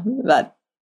now, but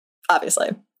obviously.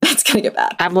 It's going to get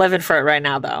bad. I'm living for it right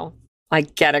now, though.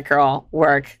 Like, get it, girl.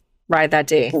 Work. Ride that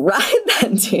D. Ride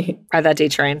that D. Ride that D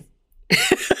train.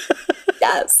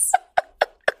 Yes.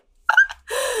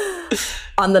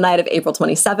 On the night of April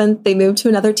 27th, they moved to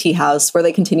another tea house where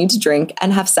they continued to drink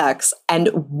and have sex and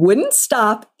wouldn't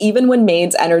stop even when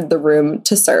maids entered the room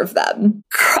to serve them.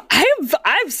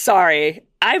 I'm sorry.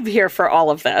 I'm here for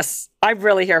all of this. I'm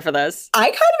really here for this. I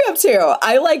kind of am too.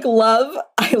 I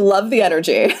love the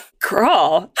energy.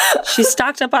 Girl, she's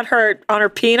stocked up on her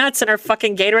peanuts and her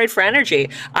fucking Gatorade for energy.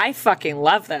 I fucking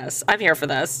love this. I'm here for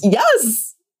this.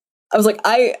 Yes. I was like,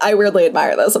 I weirdly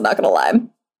admire this. I'm not going to lie.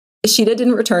 Ishida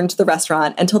didn't return to the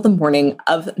restaurant until the morning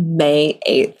of May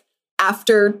 8th,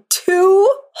 after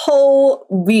 2 whole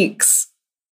weeks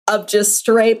of just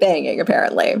straight banging,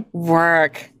 apparently.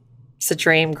 Work. It's a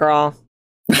dream, girl.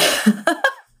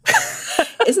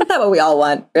 Isn't that what we all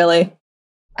want, really?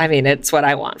 I mean, it's what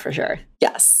I want for sure.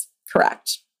 Yes,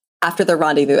 correct. After the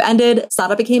rendezvous ended,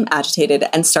 Sada became agitated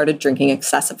and started drinking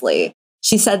excessively.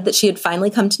 She said that she had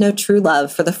finally come to know true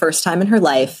love for the first time in her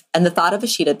life, and the thought of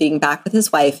Ishida being back with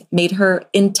his wife made her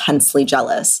intensely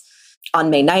jealous. On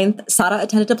May 9th, Sada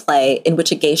attended a play in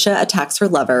which a geisha attacks her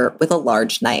lover with a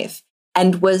large knife,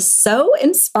 and was so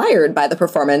inspired by the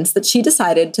performance that she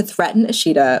decided to threaten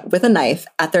Ishida with a knife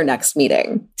at their next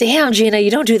meeting. Damn, Gina, you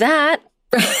don't do that.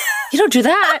 You don't do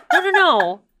that.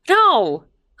 No. Girl.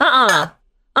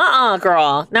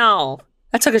 No.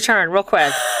 That took a turn real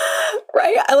quick.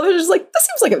 Right? I was just like, this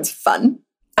seems like it was fun.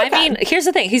 Okay. I mean, here's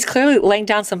the thing. He's clearly laying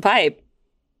down some pipe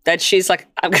that she's like,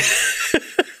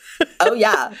 Oh,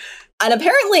 yeah. And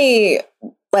apparently,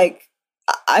 like,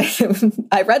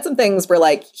 I read some things where,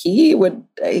 like, he would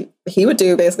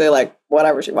do basically, like,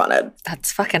 whatever she wanted.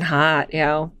 That's fucking hot,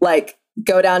 yo. Like,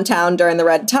 go downtown during the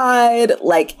red tide.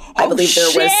 Like, I believe there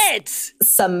was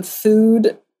some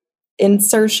food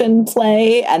insertion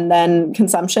play and then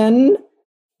consumption.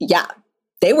 Yeah.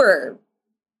 They were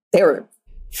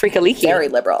freakaleaky. Very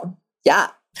liberal.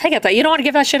 Yeah. I get that. You don't want to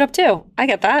give that shit up too. I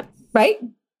get that. Right?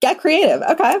 Get creative.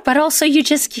 Okay. But also you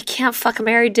can't fuck a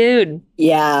married dude.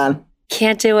 Yeah.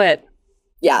 Can't do it.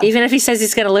 Yeah. Even if he says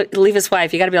he's going to leave his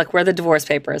wife, you got to be like, where are the divorce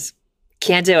papers?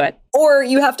 Can't do it. Or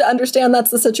you have to understand that's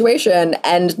the situation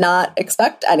and not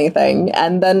expect anything.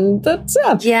 And then that's,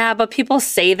 yeah. Yeah, but people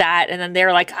say that and then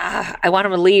they're like, I want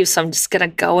him to leave, so I'm just going to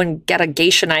go and get a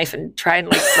geisha knife and try and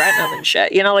like threaten him and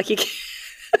shit. You know, like you can't,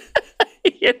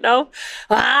 you know?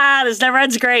 This never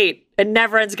ends great. It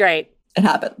never ends great. It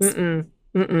happens.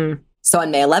 Mm-mm. So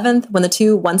on May 11th, when the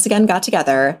two once again got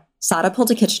together, Sada pulled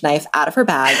a kitchen knife out of her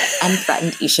bag and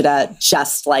threatened Ishida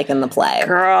just like in the play.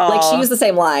 Girl. Like she used the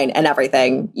same line and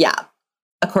everything. Yeah.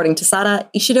 According to Sada,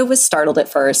 Ishida was startled at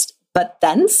first, but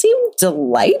then seemed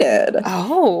delighted.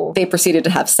 Oh. They proceeded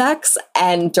to have sex,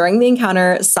 and during the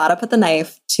encounter, Sada put the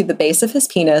knife to the base of his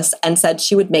penis and said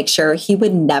she would make sure he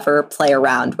would never play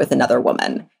around with another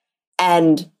woman.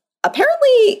 And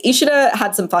apparently Ishida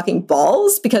had some fucking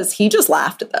balls because he just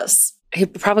laughed at this. He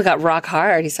probably got rock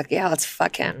hard. He's like, yeah, let's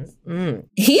fucking.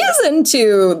 He is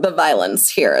into the violence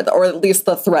here, or at least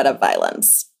the threat of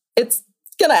violence. It's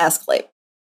going to escalate.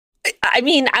 I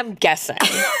mean, I'm guessing.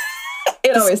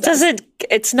 It always does.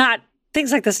 It's not,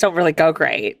 things like this don't really go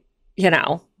great, you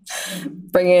know?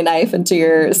 Bringing a knife into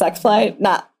your sex play?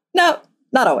 Not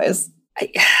always.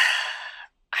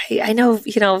 I know,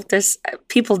 you know, there's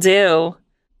people do.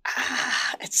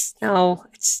 I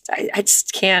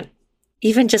just can't.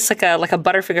 Even just like a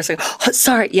Butterfingers, like, oh,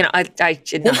 sorry, you know, no,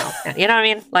 you know what I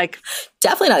mean? Like,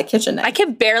 definitely not a kitchen knife. I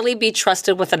can barely be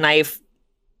trusted with a knife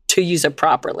to use it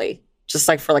properly, just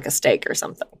like for like a steak or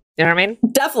something. You know what I mean?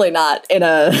 Definitely not in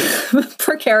a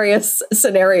precarious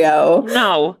scenario.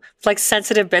 No, like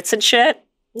sensitive bits and shit.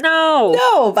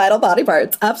 No, vital body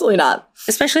parts. Absolutely not.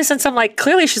 Especially since I'm like,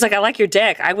 clearly she's like, I like your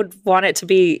dick. I would want it to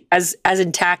be as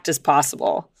intact as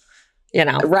possible, you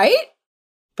know? Right?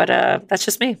 But that's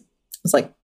just me. It's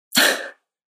like,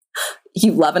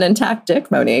 you love an intact dick,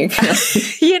 Monique.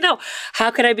 You know, how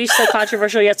could I be so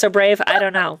controversial yet so brave? I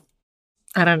don't know.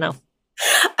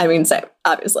 I mean, same,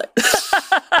 obviously.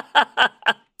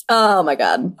 Oh, my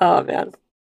God. Oh, man.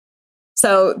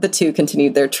 So the two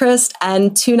continued their tryst,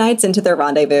 and 2 nights into their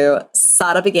rendezvous,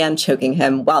 Sada began choking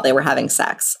him while they were having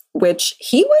sex, which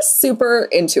he was super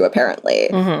into, apparently.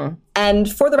 Mm-hmm.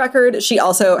 And for the record, she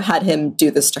also had him do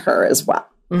this to her as well.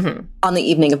 Mm-hmm. On the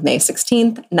evening of May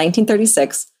 16th,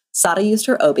 1936, Sada used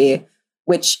her obi,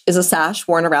 which is a sash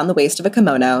worn around the waist of a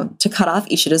kimono, to cut off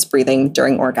Ishida's breathing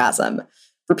during orgasm,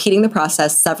 repeating the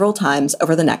process several times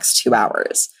over the next 2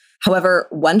 hours. However,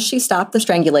 once she stopped the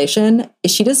strangulation,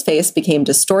 Ishida's face became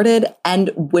distorted and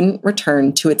wouldn't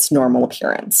return to its normal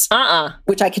appearance.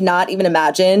 Which I cannot even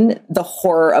imagine the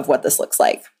horror of what this looks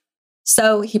like.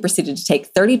 So he proceeded to take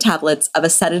 30 tablets of a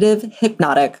sedative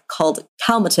hypnotic called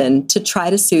Calmatin to try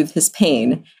to soothe his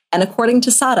pain, and according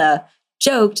to Sada,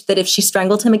 joked that if she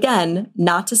strangled him again,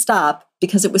 not to stop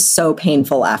because it was so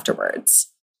painful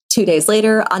afterwards. 2 days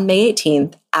later, on May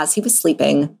 18th, as he was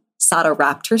sleeping, Sada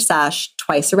wrapped her sash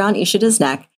twice around Ishida's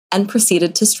neck and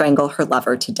proceeded to strangle her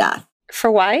lover to death.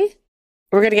 For why?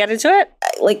 We're going to get into it?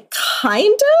 Like,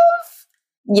 kind of?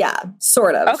 Yeah,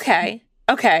 sort of. Okay.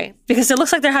 Because it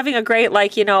looks like they're having a great,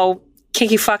 like, you know,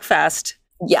 kinky fuck fest.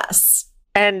 Yes.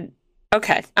 And,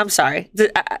 okay, I'm sorry.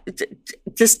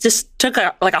 This just took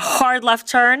a hard left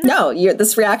turn. No,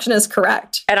 this reaction is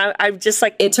correct. And I'm just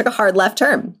like... It took a hard left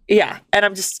turn. Yeah.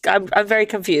 And I'm very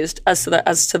confused as to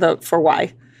the for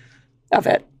why of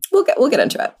it. We'll get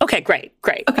into it. Okay, great.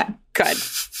 Okay. Good.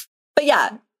 But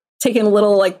yeah, taking a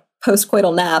little like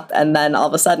post-coital nap and then all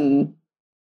of a sudden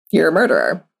you're a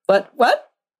murderer. What?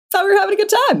 Thought we were having a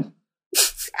good time.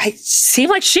 I seemed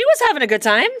like she was having a good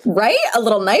time. Right? A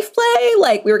little knife play,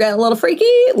 like we were getting a little freaky.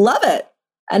 Love it.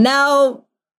 And now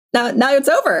it's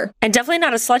over. And definitely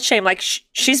not a slut shame. Like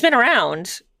she's been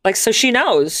around. Like, so she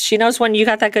knows. She knows when you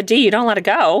got that good D, you don't let it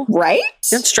go. Right?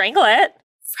 You don't strangle it.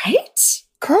 Right?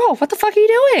 Girl, what the fuck are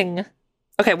you doing?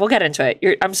 Okay, we'll get into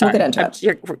it. I'm sorry. We'll get into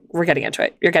it. We're getting into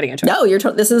it. You're getting into it.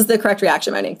 No, this is the correct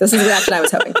reaction, Monique. This is the reaction I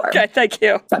was hoping for. Okay, thank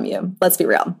you. From you. Let's be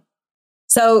real.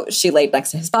 So she laid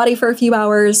next to his body for a few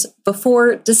hours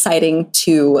before deciding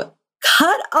to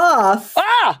cut off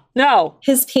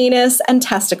his penis and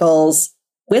testicles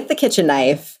with the kitchen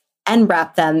knife and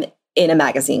wrap them in a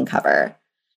magazine cover.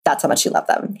 That's how much she loved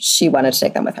them. She wanted to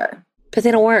take them with her. But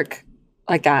they don't work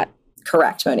like that.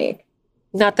 Correct, Monique.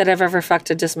 Not that I've ever fucked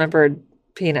a dismembered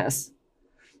penis,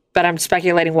 but I'm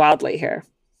speculating wildly here.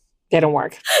 They don't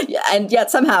work. Yeah, and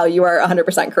yet somehow you are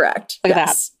 100% correct. Look at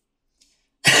that.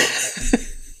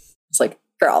 It's like,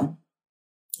 girl,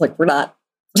 like we're not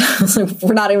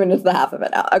even into the half of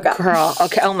it now. Okay. Girl,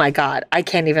 okay. Oh my God. I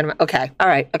can't even. Okay. All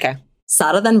right. Okay.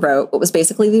 Sada then wrote what was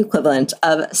basically the equivalent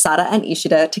of Sada and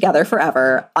Ishida together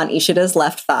forever on Ishida's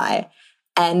left thigh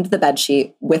and the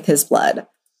bedsheet with his blood.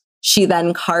 She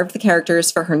then carved the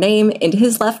characters for her name into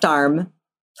his left arm,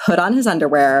 put on his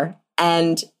underwear,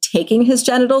 and taking his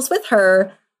genitals with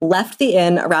her, left the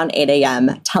inn around 8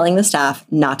 a.m., telling the staff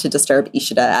not to disturb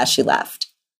Ishida as she left.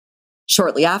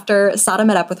 Shortly after, Sada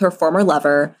met up with her former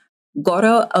lover,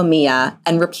 Goro Omiya,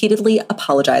 and repeatedly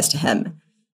apologized to him.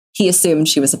 He assumed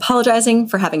she was apologizing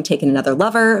for having taken another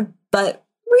lover, but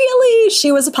really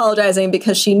she was apologizing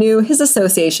because she knew his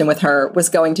association with her was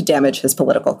going to damage his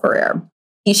political career.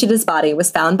 Ishida's body was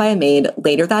found by a maid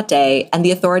later that day, and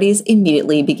the authorities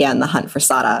immediately began the hunt for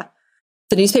Sada.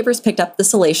 The newspapers picked up the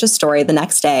salacious story the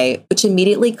next day, which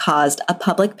immediately caused a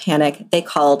public panic they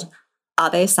called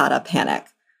Abe Sada Panic.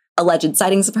 Alleged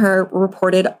sightings of her were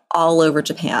reported all over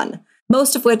Japan,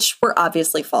 most of which were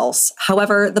obviously false.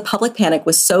 However, the public panic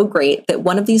was so great that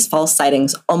one of these false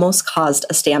sightings almost caused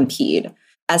a stampede.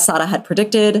 As Sada had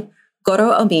predicted,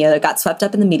 Goro Omiya got swept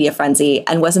up in the media frenzy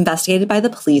and was investigated by the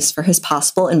police for his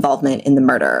possible involvement in the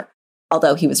murder.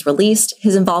 Although he was released,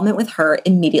 his involvement with her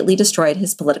immediately destroyed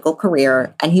his political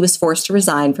career, and he was forced to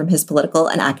resign from his political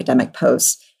and academic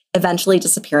posts, eventually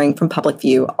disappearing from public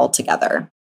view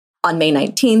altogether. On May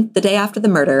 19th, the day after the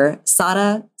murder,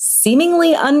 Sada,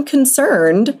 seemingly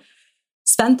unconcerned,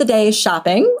 spent the day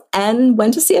shopping and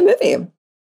went to see a movie.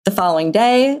 The following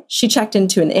day, she checked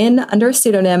into an inn under a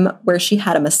pseudonym where she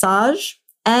had a massage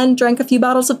and drank a few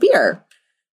bottles of beer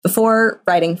before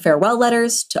writing farewell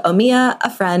letters to Omiya, a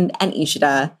friend, and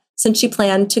Ishida, since she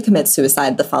planned to commit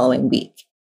suicide the following week.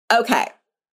 Okay,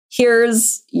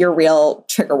 here's your real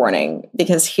trigger warning,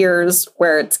 because here's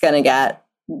where it's going to get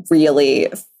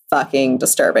really fucking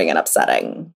disturbing and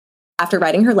upsetting. After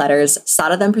writing her letters,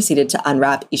 Sada then proceeded to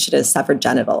unwrap Ishida's severed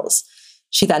genitals.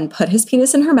 She then put his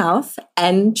penis in her mouth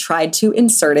and tried to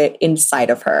insert it inside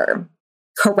of her.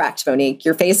 Correct, Monique.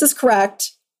 Your face is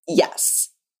correct. Yes.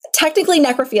 Technically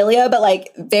necrophilia, but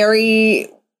like very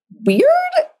weird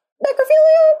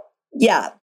necrophilia? Yeah.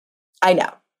 I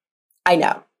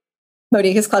know.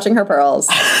 Monique is clutching her pearls,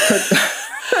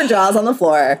 her jaws on the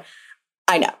floor.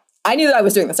 I know. I knew that I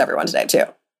was doing this to everyone today, too.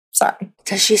 Sorry.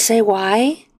 Does she say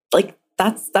why? Like,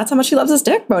 that's how much she loves his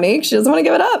dick, Monique. She doesn't want to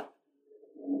give it up.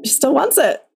 She still wants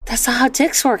it. That's not how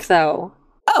dicks work, though.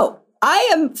 Oh, I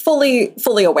am fully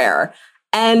aware.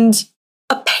 And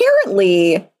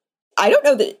apparently, I don't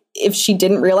know that if she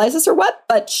didn't realize this or what,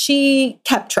 but she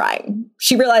kept trying.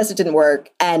 She realized it didn't work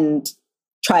and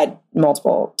tried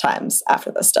multiple times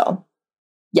after this still.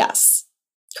 Yes,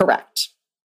 correct.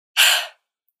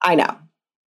 I know.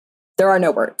 There are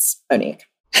no words, Monique.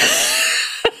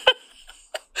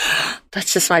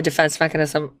 That's just my defense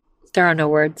mechanism. There are no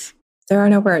words. There are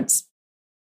no words.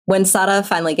 When Sada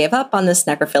finally gave up on this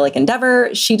necrophilic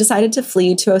endeavor, she decided to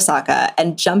flee to Osaka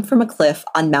and jump from a cliff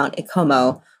on Mount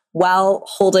Ikomo while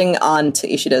holding on to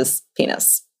Ishida's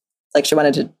penis. Like she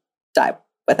wanted to die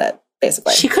with it,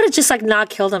 basically. She could have just like not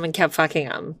killed him and kept fucking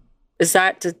him. Was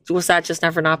that just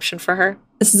never an option for her?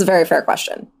 This is a very fair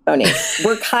question, Monique.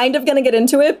 We're kind of going to get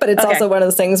into it, but it's also one of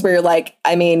those things where you're like,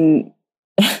 I mean,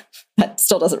 that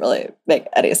still doesn't really make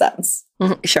any sense.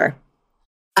 Sure.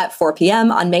 At 4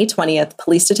 p.m. on May 20th,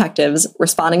 police detectives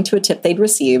responding to a tip they'd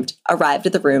received arrived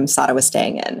at the room Sada was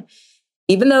staying in.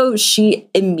 Even though she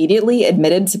immediately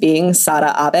admitted to being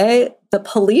Sada Abe, the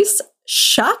police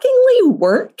shockingly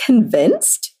weren't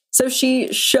convinced. So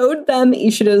she showed them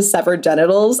Ishida's severed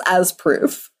genitals as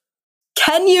proof.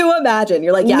 Can you imagine?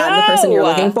 You're like, yeah, I'm the person you're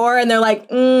looking for. And they're like,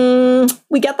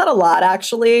 we get that a lot,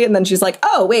 actually. And then she's like,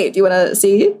 oh, wait, do you want to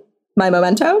see my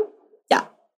memento? Yeah,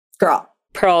 girl.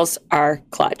 Pearls are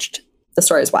clutched. The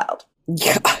story is wild.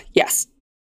 Yeah. Yes.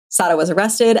 Sada was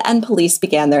arrested and police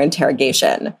began their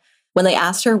interrogation. When they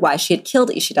asked her why she had killed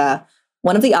Ishida,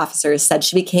 one of the officers said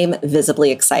she became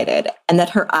visibly excited and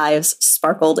that her eyes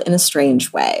sparkled in a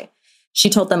strange way. She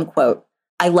told them, quote,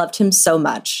 I loved him so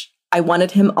much. I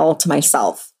wanted him all to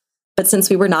myself. But since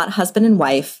we were not husband and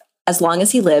wife, as long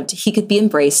as he lived, he could be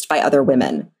embraced by other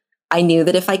women. I knew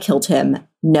that if I killed him,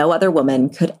 no other woman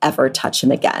could ever touch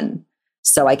him again.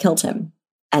 So I killed him,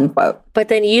 end quote. But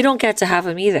then you don't get to have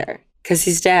him either because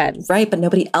he's dead. Right, but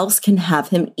nobody else can have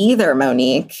him either,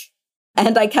 Monique.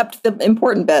 And I kept the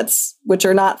important bits, which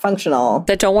are not functional.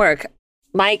 That don't work.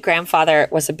 My grandfather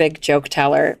was a big joke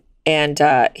teller, and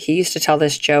he used to tell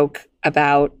this joke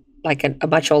about like a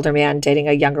much older man dating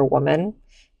a younger woman,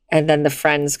 and then the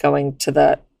friends going to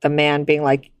the man being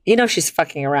like, you know, she's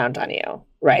fucking around on you,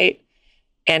 right?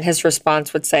 And his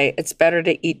response would say, it's better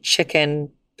to eat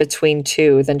chicken between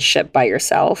two than shit by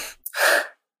yourself.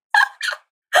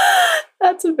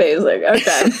 That's amazing.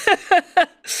 Okay.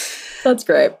 That's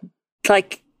great.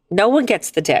 Like, no one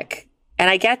gets the dick.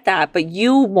 And I get that, but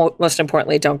you, most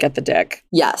importantly, don't get the dick.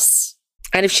 Yes.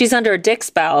 And if she's under a dick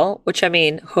spell, which I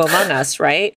mean, who among us,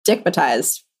 right?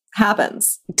 Dickmatized.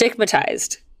 Happens.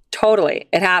 Dickmatized. Totally.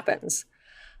 It happens.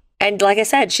 And like I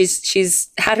said,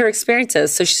 she's had her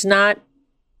experiences. So she's not,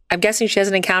 I'm guessing she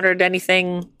hasn't encountered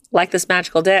anything like this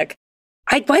magical dick.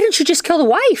 Why didn't you just kill the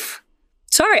wife?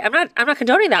 Sorry, I'm not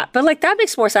condoning that, but like that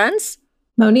makes more sense.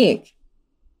 Monique.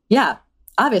 Yeah,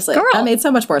 obviously. Girl. That made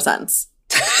so much more sense.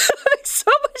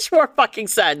 So much more fucking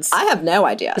sense. I have no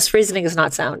idea. This reasoning is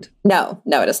not sound. No,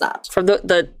 it is not. From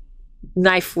the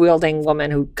knife-wielding woman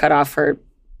who cut off her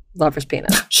lover's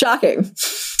penis. Shocking.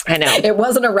 I know. It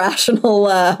wasn't a rational,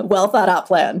 well-thought-out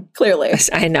plan, clearly.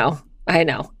 I know.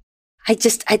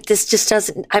 This just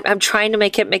doesn't, I'm trying to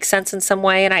make it make sense in some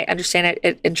way, and I understand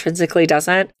it intrinsically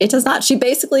doesn't. It does not. She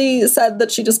basically said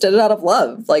that she just did it out of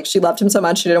love. Like, she loved him so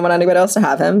much, she didn't want anybody else to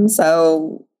have him,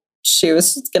 so she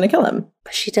was going to kill him.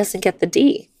 But she doesn't get the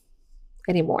D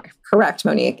anymore. Correct,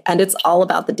 Monique. And it's all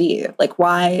about the D. Like,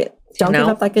 why? Don't give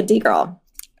up like a D girl.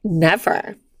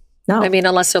 Never. No. I mean,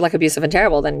 unless they're like abusive and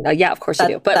terrible, then yeah, of course you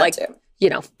do. But like, too. You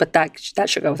know, but that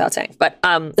should go without saying. But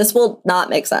this will not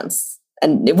make sense.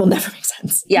 And it will never make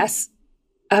sense. Yes.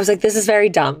 I was like, this is very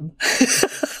dumb.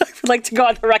 I would like to go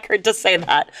on the record to say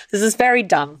that. This is very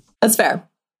dumb. That's fair.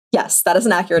 Yes, that is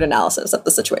an accurate analysis of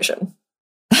the situation.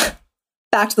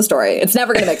 Back to the story. It's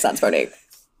never going to make sense, Monique.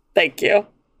 Thank you.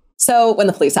 So when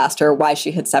the police asked her why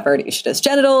she had severed Ishida's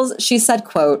genitals, she said,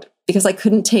 quote, because I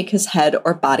couldn't take his head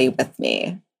or body with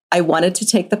me. I wanted to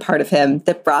take the part of him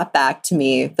that brought back to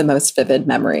me the most vivid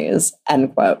memories,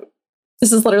 end quote.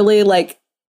 This is literally like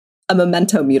a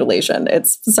memento mutilation.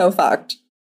 It's so fucked.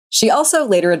 She also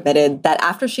later admitted that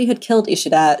after she had killed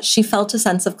Ishida, she felt a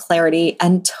sense of clarity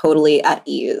and totally at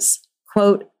ease.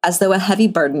 Quote, as though a heavy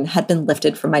burden had been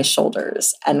lifted from my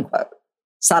shoulders, end quote.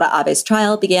 Sada Abe's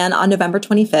trial began on November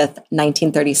 25th,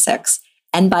 1936.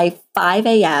 And by 5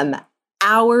 a.m.,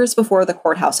 hours before the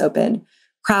courthouse opened,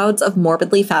 crowds of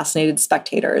morbidly fascinated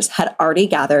spectators had already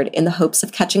gathered in the hopes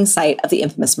of catching sight of the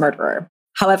infamous murderer.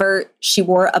 However, she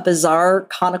wore a bizarre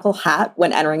conical hat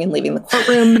when entering and leaving the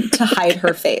courtroom to hide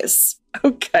her face.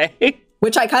 Okay.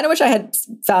 Which I kind of wish I had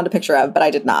found a picture of, but I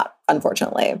did not,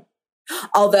 unfortunately.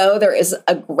 Although there is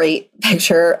a great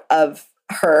picture of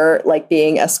her like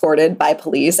being escorted by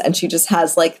police, and she just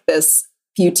has like this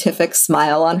beatific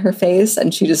smile on her face,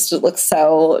 and she just looks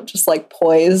so just like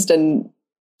poised and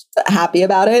happy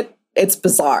about it. It's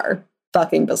bizarre.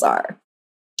 Fucking bizarre.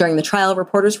 During the trial,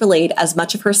 reporters relayed as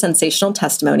much of her sensational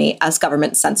testimony as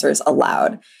government censors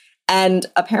allowed. And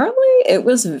apparently it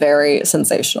was very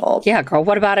sensational. Yeah, girl,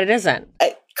 what about it isn't?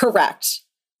 Correct.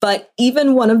 But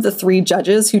even one of the 3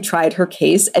 judges who tried her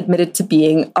case admitted to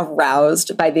being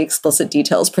aroused by the explicit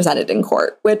details presented in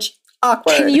court, which,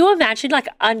 awkward. Can you imagine, like,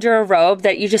 under a robe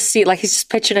that you just see, like, he's just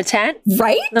pitching a tent?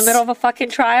 Right? In the middle of a fucking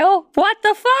trial? What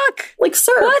the fuck? Like,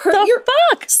 sir. What the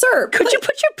fuck? Sir. Could you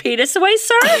put your penis away,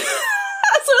 sir?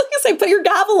 That's what I was going to say. Put your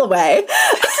gavel away.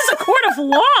 This is a court of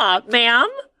law, ma'am.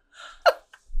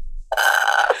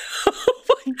 Oh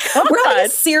my God. We're having a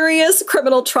serious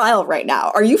criminal trial right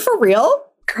now. Are you for real?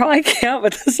 Girl, I can't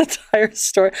with this entire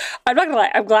story. I'm not gonna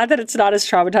lie. I'm glad that it's not as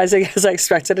traumatizing as I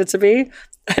expected it to be.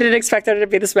 I didn't expect there to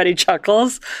be this many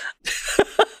chuckles.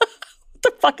 What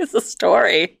the fuck is the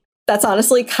story? That's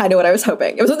honestly kind of what I was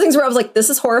hoping. It was one of the things where I was like, this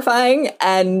is horrifying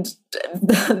and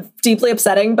deeply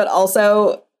upsetting, but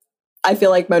also I feel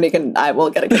like Monique and I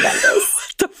will get a kick out of this.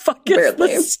 What the fuck is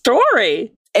the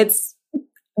story? It's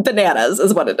bananas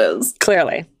is what it is.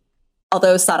 Clearly.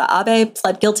 Although Sada Abe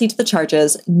pled guilty to the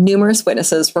charges, numerous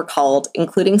witnesses were called,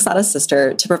 including Sada's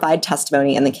sister, to provide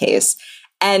testimony in the case.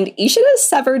 And Ishida's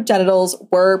severed genitals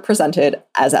were presented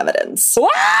as evidence.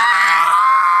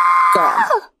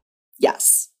 Girl.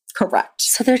 Yes, correct.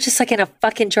 So they're just like in a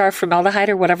fucking jar of formaldehyde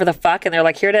or whatever the fuck, and they're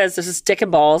like, here it is, this is dick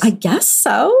and balls. I guess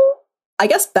so. I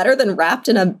guess better than wrapped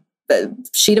in a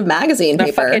sheet of magazine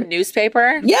paper. A fucking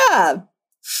newspaper? Yeah.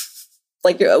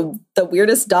 Like the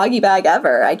weirdest doggy bag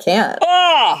ever. I can't.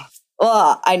 Oh!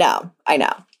 Oh, I know. I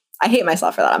hate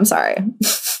myself for that. I'm sorry.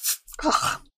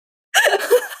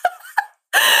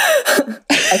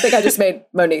 I think I just made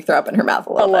Monique throw up in her mouth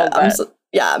a little bit.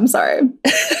 I'm sorry.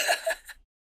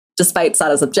 Despite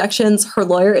Sada's objections, her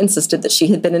lawyer insisted that she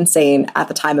had been insane at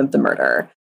the time of the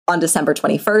murder. On December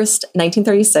 21st,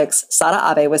 1936,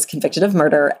 Sada Abe was convicted of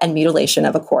murder and mutilation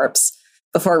of a corpse.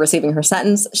 Before receiving her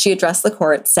sentence, she addressed the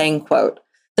court saying, quote,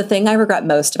 "The thing I regret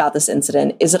most about this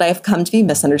incident is that I have come to be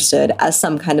misunderstood as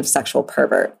some kind of sexual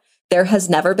pervert. There has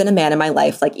never been a man in my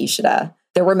life like Ishida.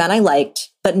 There were men I liked,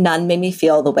 but none made me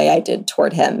feel the way I did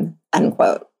toward him," end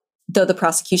quote. Though the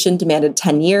prosecution demanded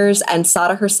 10 years and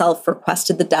Sada herself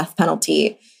requested the death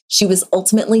penalty, she was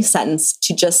ultimately sentenced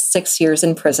to just 6 years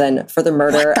in prison for the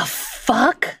murder. What the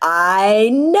fuck? I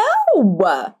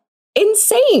know.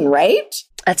 Insane, right?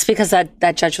 That's because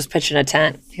that judge was pitching a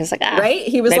tent. He was like, right?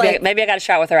 He was maybe I got a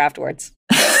shot with her afterwards.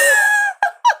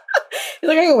 He's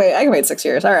like, I can wait 6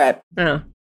 years. All right. Oh.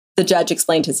 The judge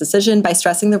explained his decision by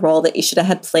stressing the role that Ishida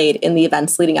had played in the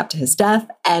events leading up to his death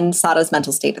and Sada's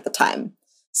mental state at the time.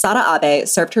 Sada Abe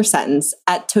served her sentence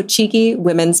at Tochigi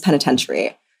Women's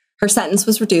Penitentiary. Her sentence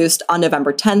was reduced on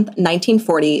November 10th,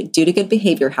 1940, due to good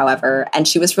behavior, however, and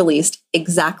she was released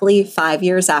exactly 5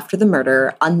 years after the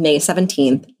murder on May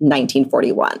 17th,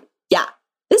 1941. Yeah,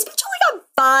 this bitch only got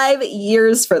 5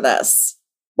 years for this.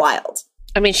 Wild.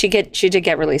 I mean, she did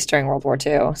get released during World War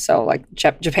II, so like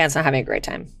Japan's not having a great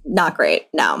time. Not great,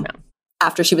 no.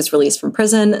 After she was released from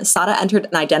prison, Sada entered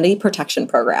an identity protection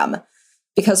program.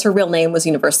 Because her real name was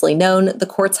universally known, the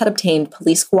courts had obtained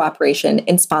police cooperation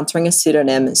in sponsoring a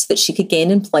pseudonym so that she could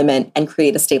gain employment and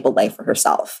create a stable life for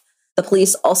herself. The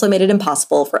police also made it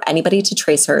impossible for anybody to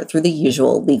trace her through the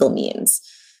usual legal means.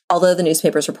 Although the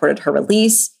newspapers reported her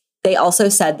release, they also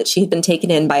said that she had been taken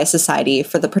in by a society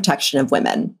for the protection of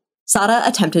women. Sada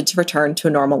attempted to return to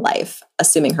a normal life,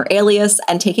 assuming her alias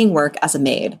and taking work as a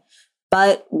maid,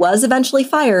 but was eventually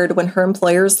fired when her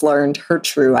employers learned her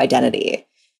true identity.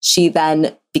 She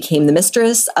then became the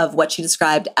mistress of what she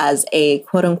described as a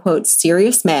quote-unquote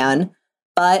serious man.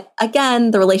 But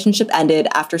again, the relationship ended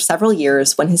after several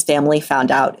years when his family found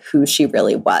out who she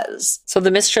really was. So the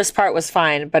mistress part was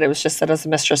fine, but it was just that it was the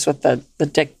mistress with the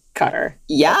dick cutter.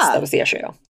 Yeah. That was the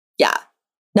issue. Yeah.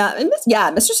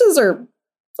 Mistresses are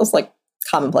just like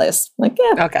commonplace. Like,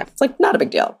 yeah. Okay. It's like not a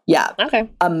big deal. Yeah. Okay.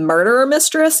 A murderer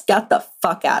mistress? Get the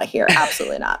fuck out of here.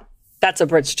 Absolutely not. That's a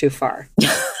bridge too far.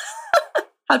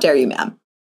 How dare you, ma'am?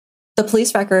 The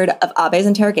police record of Abe's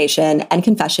interrogation and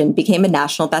confession became a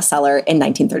national bestseller in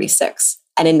 1936.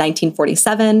 And in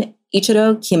 1947,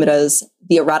 Ichiro Kimiro's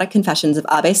The Erotic Confessions of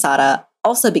Abe Sada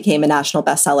also became a national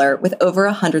bestseller with over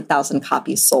 100,000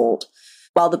 copies sold.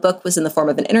 While the book was in the form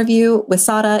of an interview with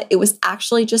Sada, it was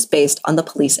actually just based on the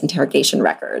police interrogation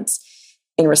records.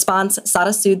 In response,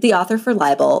 Sada sued the author for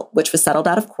libel, which was settled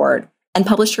out of court, and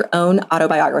published her own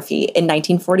autobiography in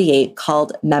 1948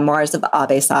 called Memoirs of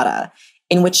Abe Sada,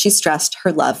 in which she stressed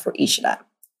her love for Ishida.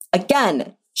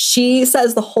 Again, she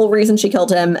says the whole reason she killed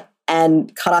him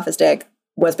and cut off his dick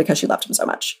was because she loved him so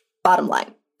much. Bottom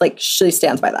line. Like, she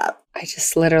stands by that. I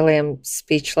just literally am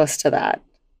speechless to that.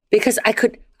 Because I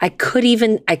could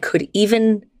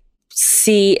even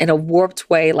see in a warped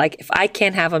way, like if I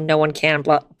can't have them, no one can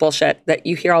bullshit that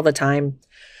you hear all the time,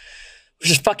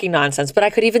 which is fucking nonsense. But I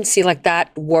could even see like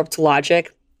that warped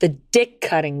logic. The dick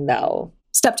cutting though.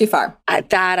 Step too far.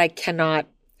 That I cannot,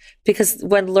 because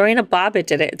when Lorena Bobbitt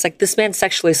did it, it's like this man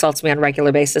sexually assaults me on a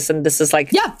regular basis. And this is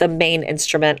like the main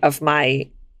instrument of my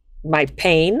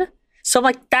pain. So I'm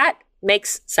like, that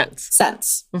makes sense.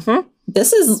 Mm-hmm.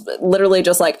 This is literally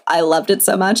just like, I loved it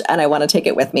so much and I want to take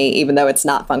it with me, even though it's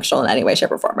not functional in any way,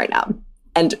 shape, or form right now.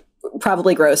 And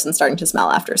probably gross and starting to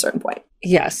smell after a certain point.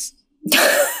 Yes.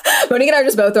 Monique and I are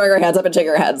just both throwing our hands up and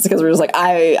shaking our heads because we're just like,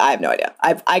 I have no idea.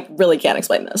 I really can't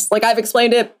explain this. Like, I've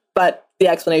explained it, but the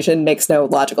explanation makes no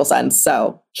logical sense.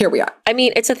 So here we are. I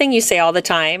mean, it's a thing you say all the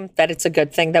time, that it's a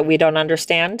good thing that we don't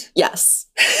understand. Yes.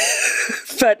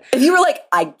 But if you were like,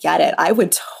 I get it, I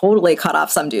would totally cut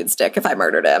off some dude's dick if I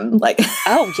murdered him. Like,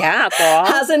 oh yeah, girl.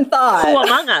 Hasn't thought. Who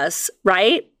among us,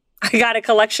 right? I got a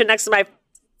collection next to my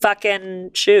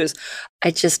fucking shoes.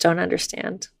 I just don't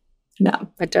understand. No.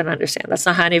 I don't understand. That's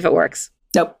not how any of it works.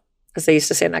 Nope. As they used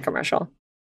to say in that commercial.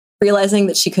 Realizing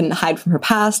that she couldn't hide from her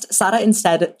past, Sada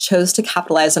instead chose to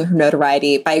capitalize on her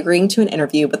notoriety by agreeing to an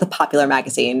interview with a popular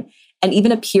magazine, and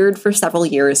even appeared for several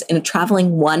years in a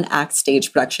traveling one-act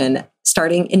stage production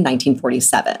starting in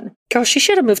 1947. Girl, she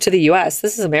should have moved to the US.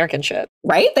 This is American shit.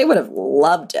 Right? They would have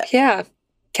loved it. Yeah.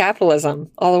 Capitalism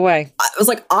all the way. I was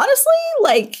like, honestly,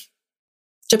 like,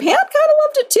 Japan kind of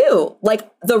loved it too. Like,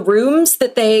 the rooms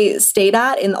that they stayed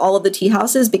at in all of the tea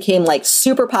houses became like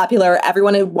super popular.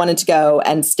 Everyone wanted to go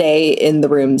and stay in the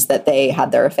rooms that they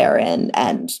had their affair in.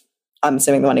 And I'm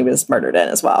assuming the one he was murdered in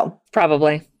as well.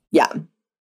 Probably. Yeah.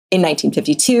 In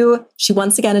 1952, she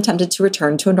once again attempted to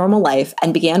return to a normal life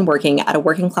and began working at a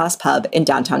working class pub in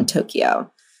downtown Tokyo.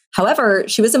 However,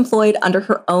 she was employed under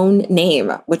her own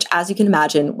name, which, as you can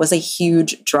imagine, was a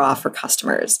huge draw for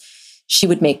customers. She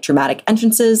would make dramatic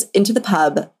entrances into the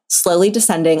pub, slowly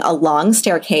descending a long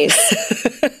staircase.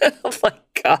 Oh my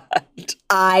God.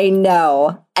 I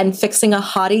know. And fixing a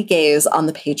haughty gaze on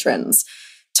the patrons,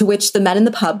 to which the men in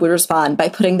the pub would respond by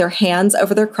putting their hands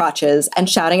over their crotches and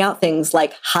shouting out things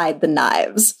like, hide the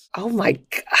knives. Oh my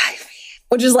God.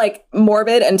 Which is like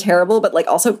morbid and terrible, but like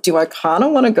also, do I kind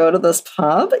of want to go to this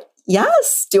pub?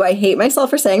 Yes. Do I hate myself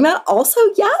for saying that? Also,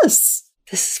 yes.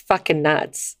 This is fucking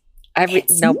nuts.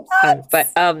 Nuts. Pun, but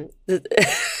oh,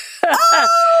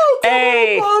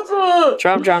 hey,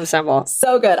 drum cymbal.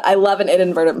 So good. I love an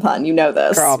inadvertent pun. You know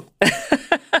this, girl.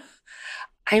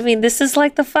 I mean, this is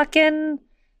like the fucking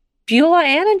Beulah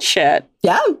Ann and shit.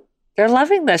 Yeah, they're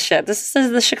loving this shit. This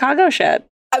is the Chicago shit.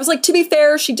 I was like, to be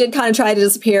fair, she did kind of try to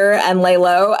disappear and lay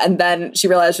low, and then she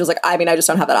realized she was like, I mean, I just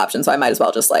don't have that option, so I might as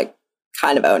well just like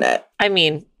kind of own it. I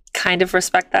mean, kind of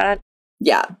respect that.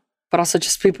 Yeah. But also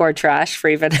just people are trash for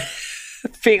even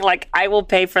being like, I will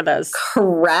pay for this.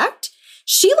 Correct.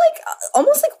 She like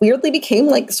almost like weirdly became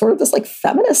like sort of this like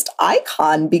feminist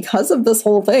icon because of this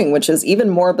whole thing, which is even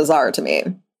more bizarre to me.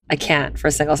 I can't for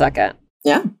a single second.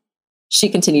 Yeah. She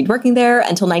continued working there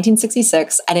until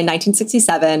 1966, and in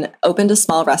 1967 opened a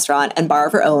small restaurant and bar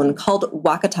of her own called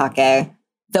Wakatake,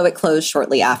 though it closed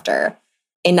shortly after.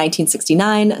 In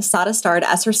 1969, Sada starred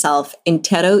as herself in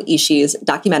Tero Ishii's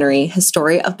documentary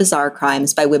History of Bizarre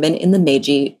Crimes by Women in the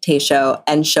Meiji, Taisho,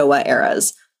 and Showa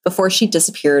eras, before she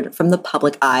disappeared from the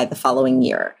public eye the following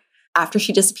year. After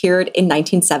she disappeared in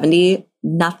 1970,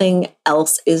 nothing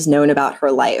else is known about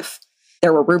her life.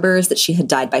 There were rumors that she had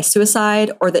died by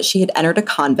suicide or that she had entered a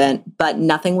convent, but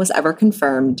nothing was ever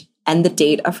confirmed, and the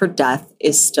date of her death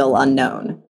is still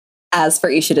unknown. As for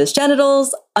Ishida's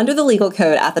genitals, under the legal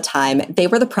code at the time, they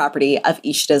were the property of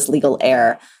Ishida's legal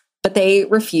heir, but they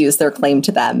refused their claim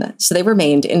to them, so they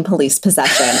remained in police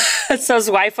possession. So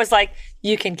his wife was like,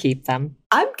 you can keep them.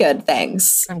 I'm good,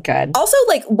 thanks. I'm good. Also,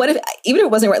 like, what if, even if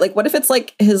it wasn't right, like, what if it's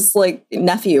like his like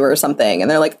nephew or something,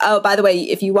 and they're like, oh, by the way,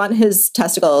 if you want his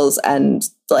testicles and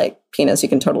like penis, you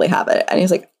can totally have it. And he's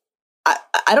like, I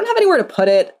don't have anywhere to put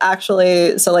it,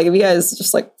 actually. So like, if you guys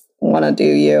just like want to do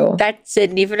you. That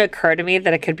didn't even occur to me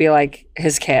that it could be like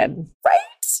his kid. Right?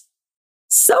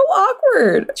 So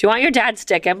awkward. Do you want your dad's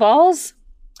dick and balls?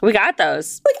 We got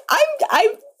those. Like,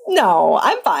 no,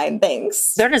 I'm fine,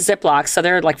 thanks. They're in a Ziploc, so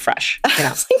they're like fresh. You know? I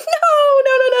was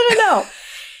like, no.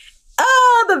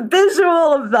 Oh, the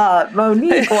visual of that.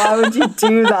 Monique, why would you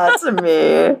do that to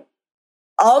me?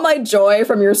 All my joy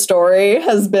from your story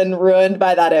has been ruined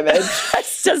by that image.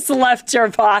 It's just left your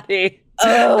body.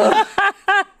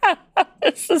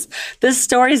 This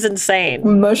story's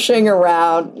insane. Mushing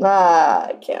around.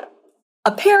 I can't.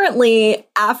 Apparently,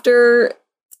 after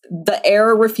the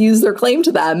heir refused their claim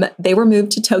to them, they were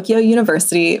moved to Tokyo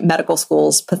University Medical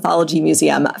School's Pathology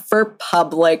Museum for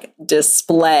public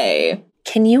display.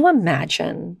 Can you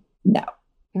imagine?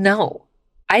 No.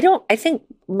 I think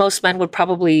most men would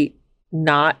probably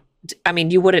not. I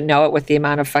mean, you wouldn't know it with the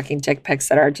amount of fucking dick pics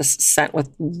that are just sent with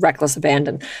reckless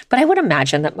abandon. But I would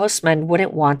imagine that most men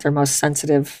wouldn't want their most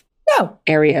sensitive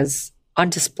areas on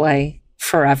display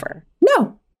forever.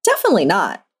 No, definitely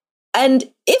not. And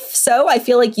if so, I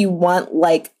feel like you want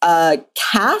like a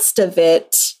cast of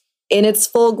it in its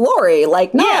full glory.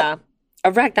 Like, not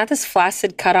erect, not this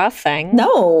flaccid cutoff thing.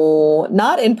 No,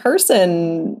 not in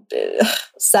person,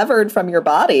 severed from your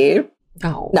body.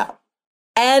 No.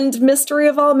 And mystery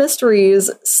of all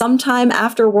mysteries, sometime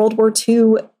after World War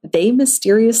II, they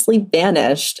mysteriously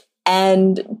vanished.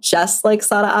 And just like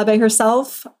Sada Abe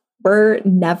herself, were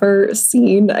never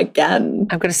seen again.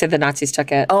 I'm going to say the Nazis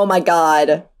took it. Oh my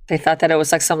God. They thought that it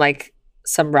was like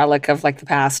some relic of like the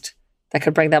past that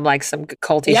could bring them like some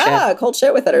culty shit. Yeah, cult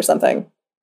shit with it or something.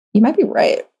 You might be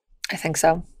right. I think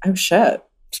so. Oh shit.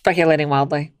 Speculating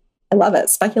wildly. I love it.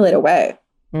 Speculate away.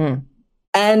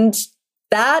 And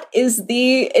that is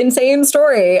the insane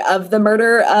story of the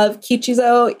murder of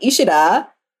Kichizo Ishida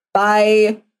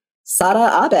by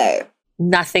Sada Abe.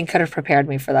 Nothing could have prepared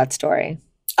me for that story.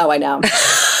 Oh, I know.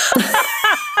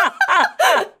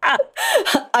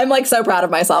 I'm like so proud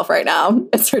of myself right now.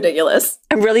 It's ridiculous.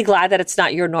 I'm really glad that it's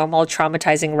not your normal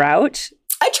traumatizing route.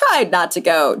 I tried not to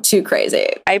go too crazy.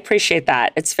 I appreciate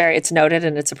that. It's noted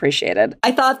and it's appreciated.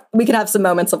 I thought we could have some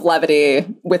moments of levity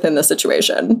within the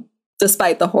situation,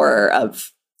 despite the horror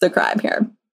of the crime here.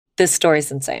 This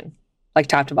story's insane. Like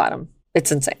top to bottom.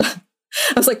 It's insane.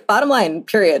 I was like, bottom line,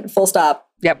 period, full stop.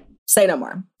 Yep. Say no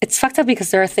more. It's fucked up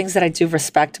because there are things that I do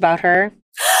respect about her.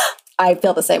 I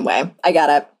feel the same way. I got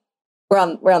it. We're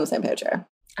on the same page here.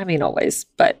 I mean, always,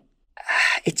 but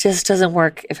it just doesn't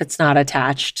work if it's not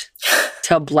attached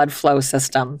to a blood flow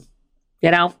system,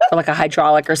 or like a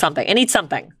hydraulic or something. It needs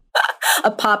something.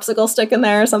 A popsicle stick in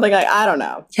there or something like, I don't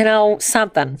know.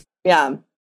 Something. Yeah.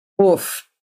 Oof.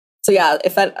 So yeah,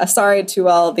 sorry to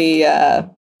all the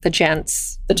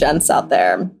gents out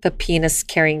there. The penis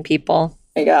carrying people.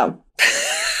 There you go.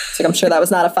 So I'm sure that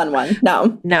was not a fun one.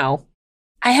 No.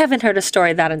 I haven't heard a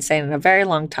story that insane in a very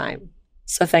long time.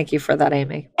 So thank you for that,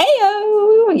 Amy.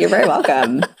 Ayo! You're very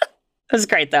welcome. It was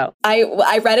great, though.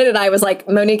 I read it and I was like,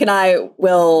 Monique and I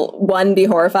will, 1, be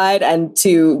horrified, and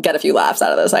 2, get a few laughs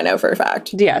out of this. I know for a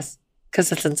fact. Yes,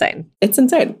 because it's insane. It's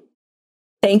insane.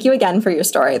 Thank you again for your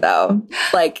story, though.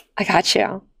 Like, I got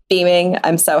you. Beaming.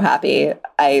 I'm so happy.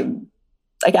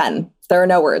 Again, there are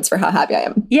no words for how happy I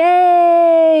am.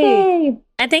 Yay!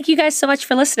 And thank you guys so much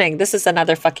for listening. This is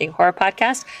Another Fucking Horror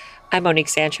Podcast. I'm Monique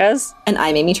Sanchez. And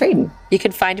I'm Amy Traden. You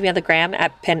can find me on the gram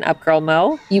at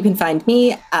PinUpGirlMo. You can find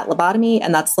me at Lobotomy,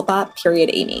 and that's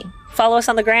Lobot.Amy. Follow us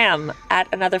on the gram at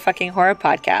Another Fucking Horror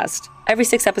Podcast. Every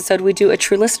 6 episode, we do a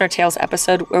True Listener Tales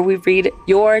episode where we read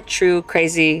your true,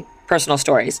 crazy, personal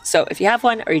stories. So if you have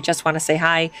one or you just want to say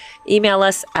hi, email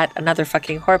us at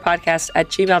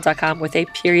anotherfuckinghorrorpodcast@gmail.com with a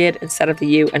period instead of the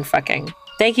U and fucking.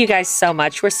 Thank you guys so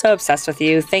much. We're so obsessed with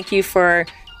you. Thank you for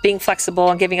being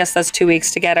flexible and giving us those 2 weeks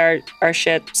to get our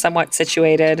shit somewhat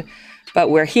situated.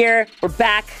 But we're here. We're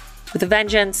back with a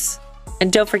vengeance.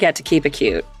 And don't forget to keep it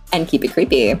cute. And keep it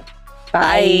creepy. Bye.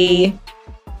 Bye.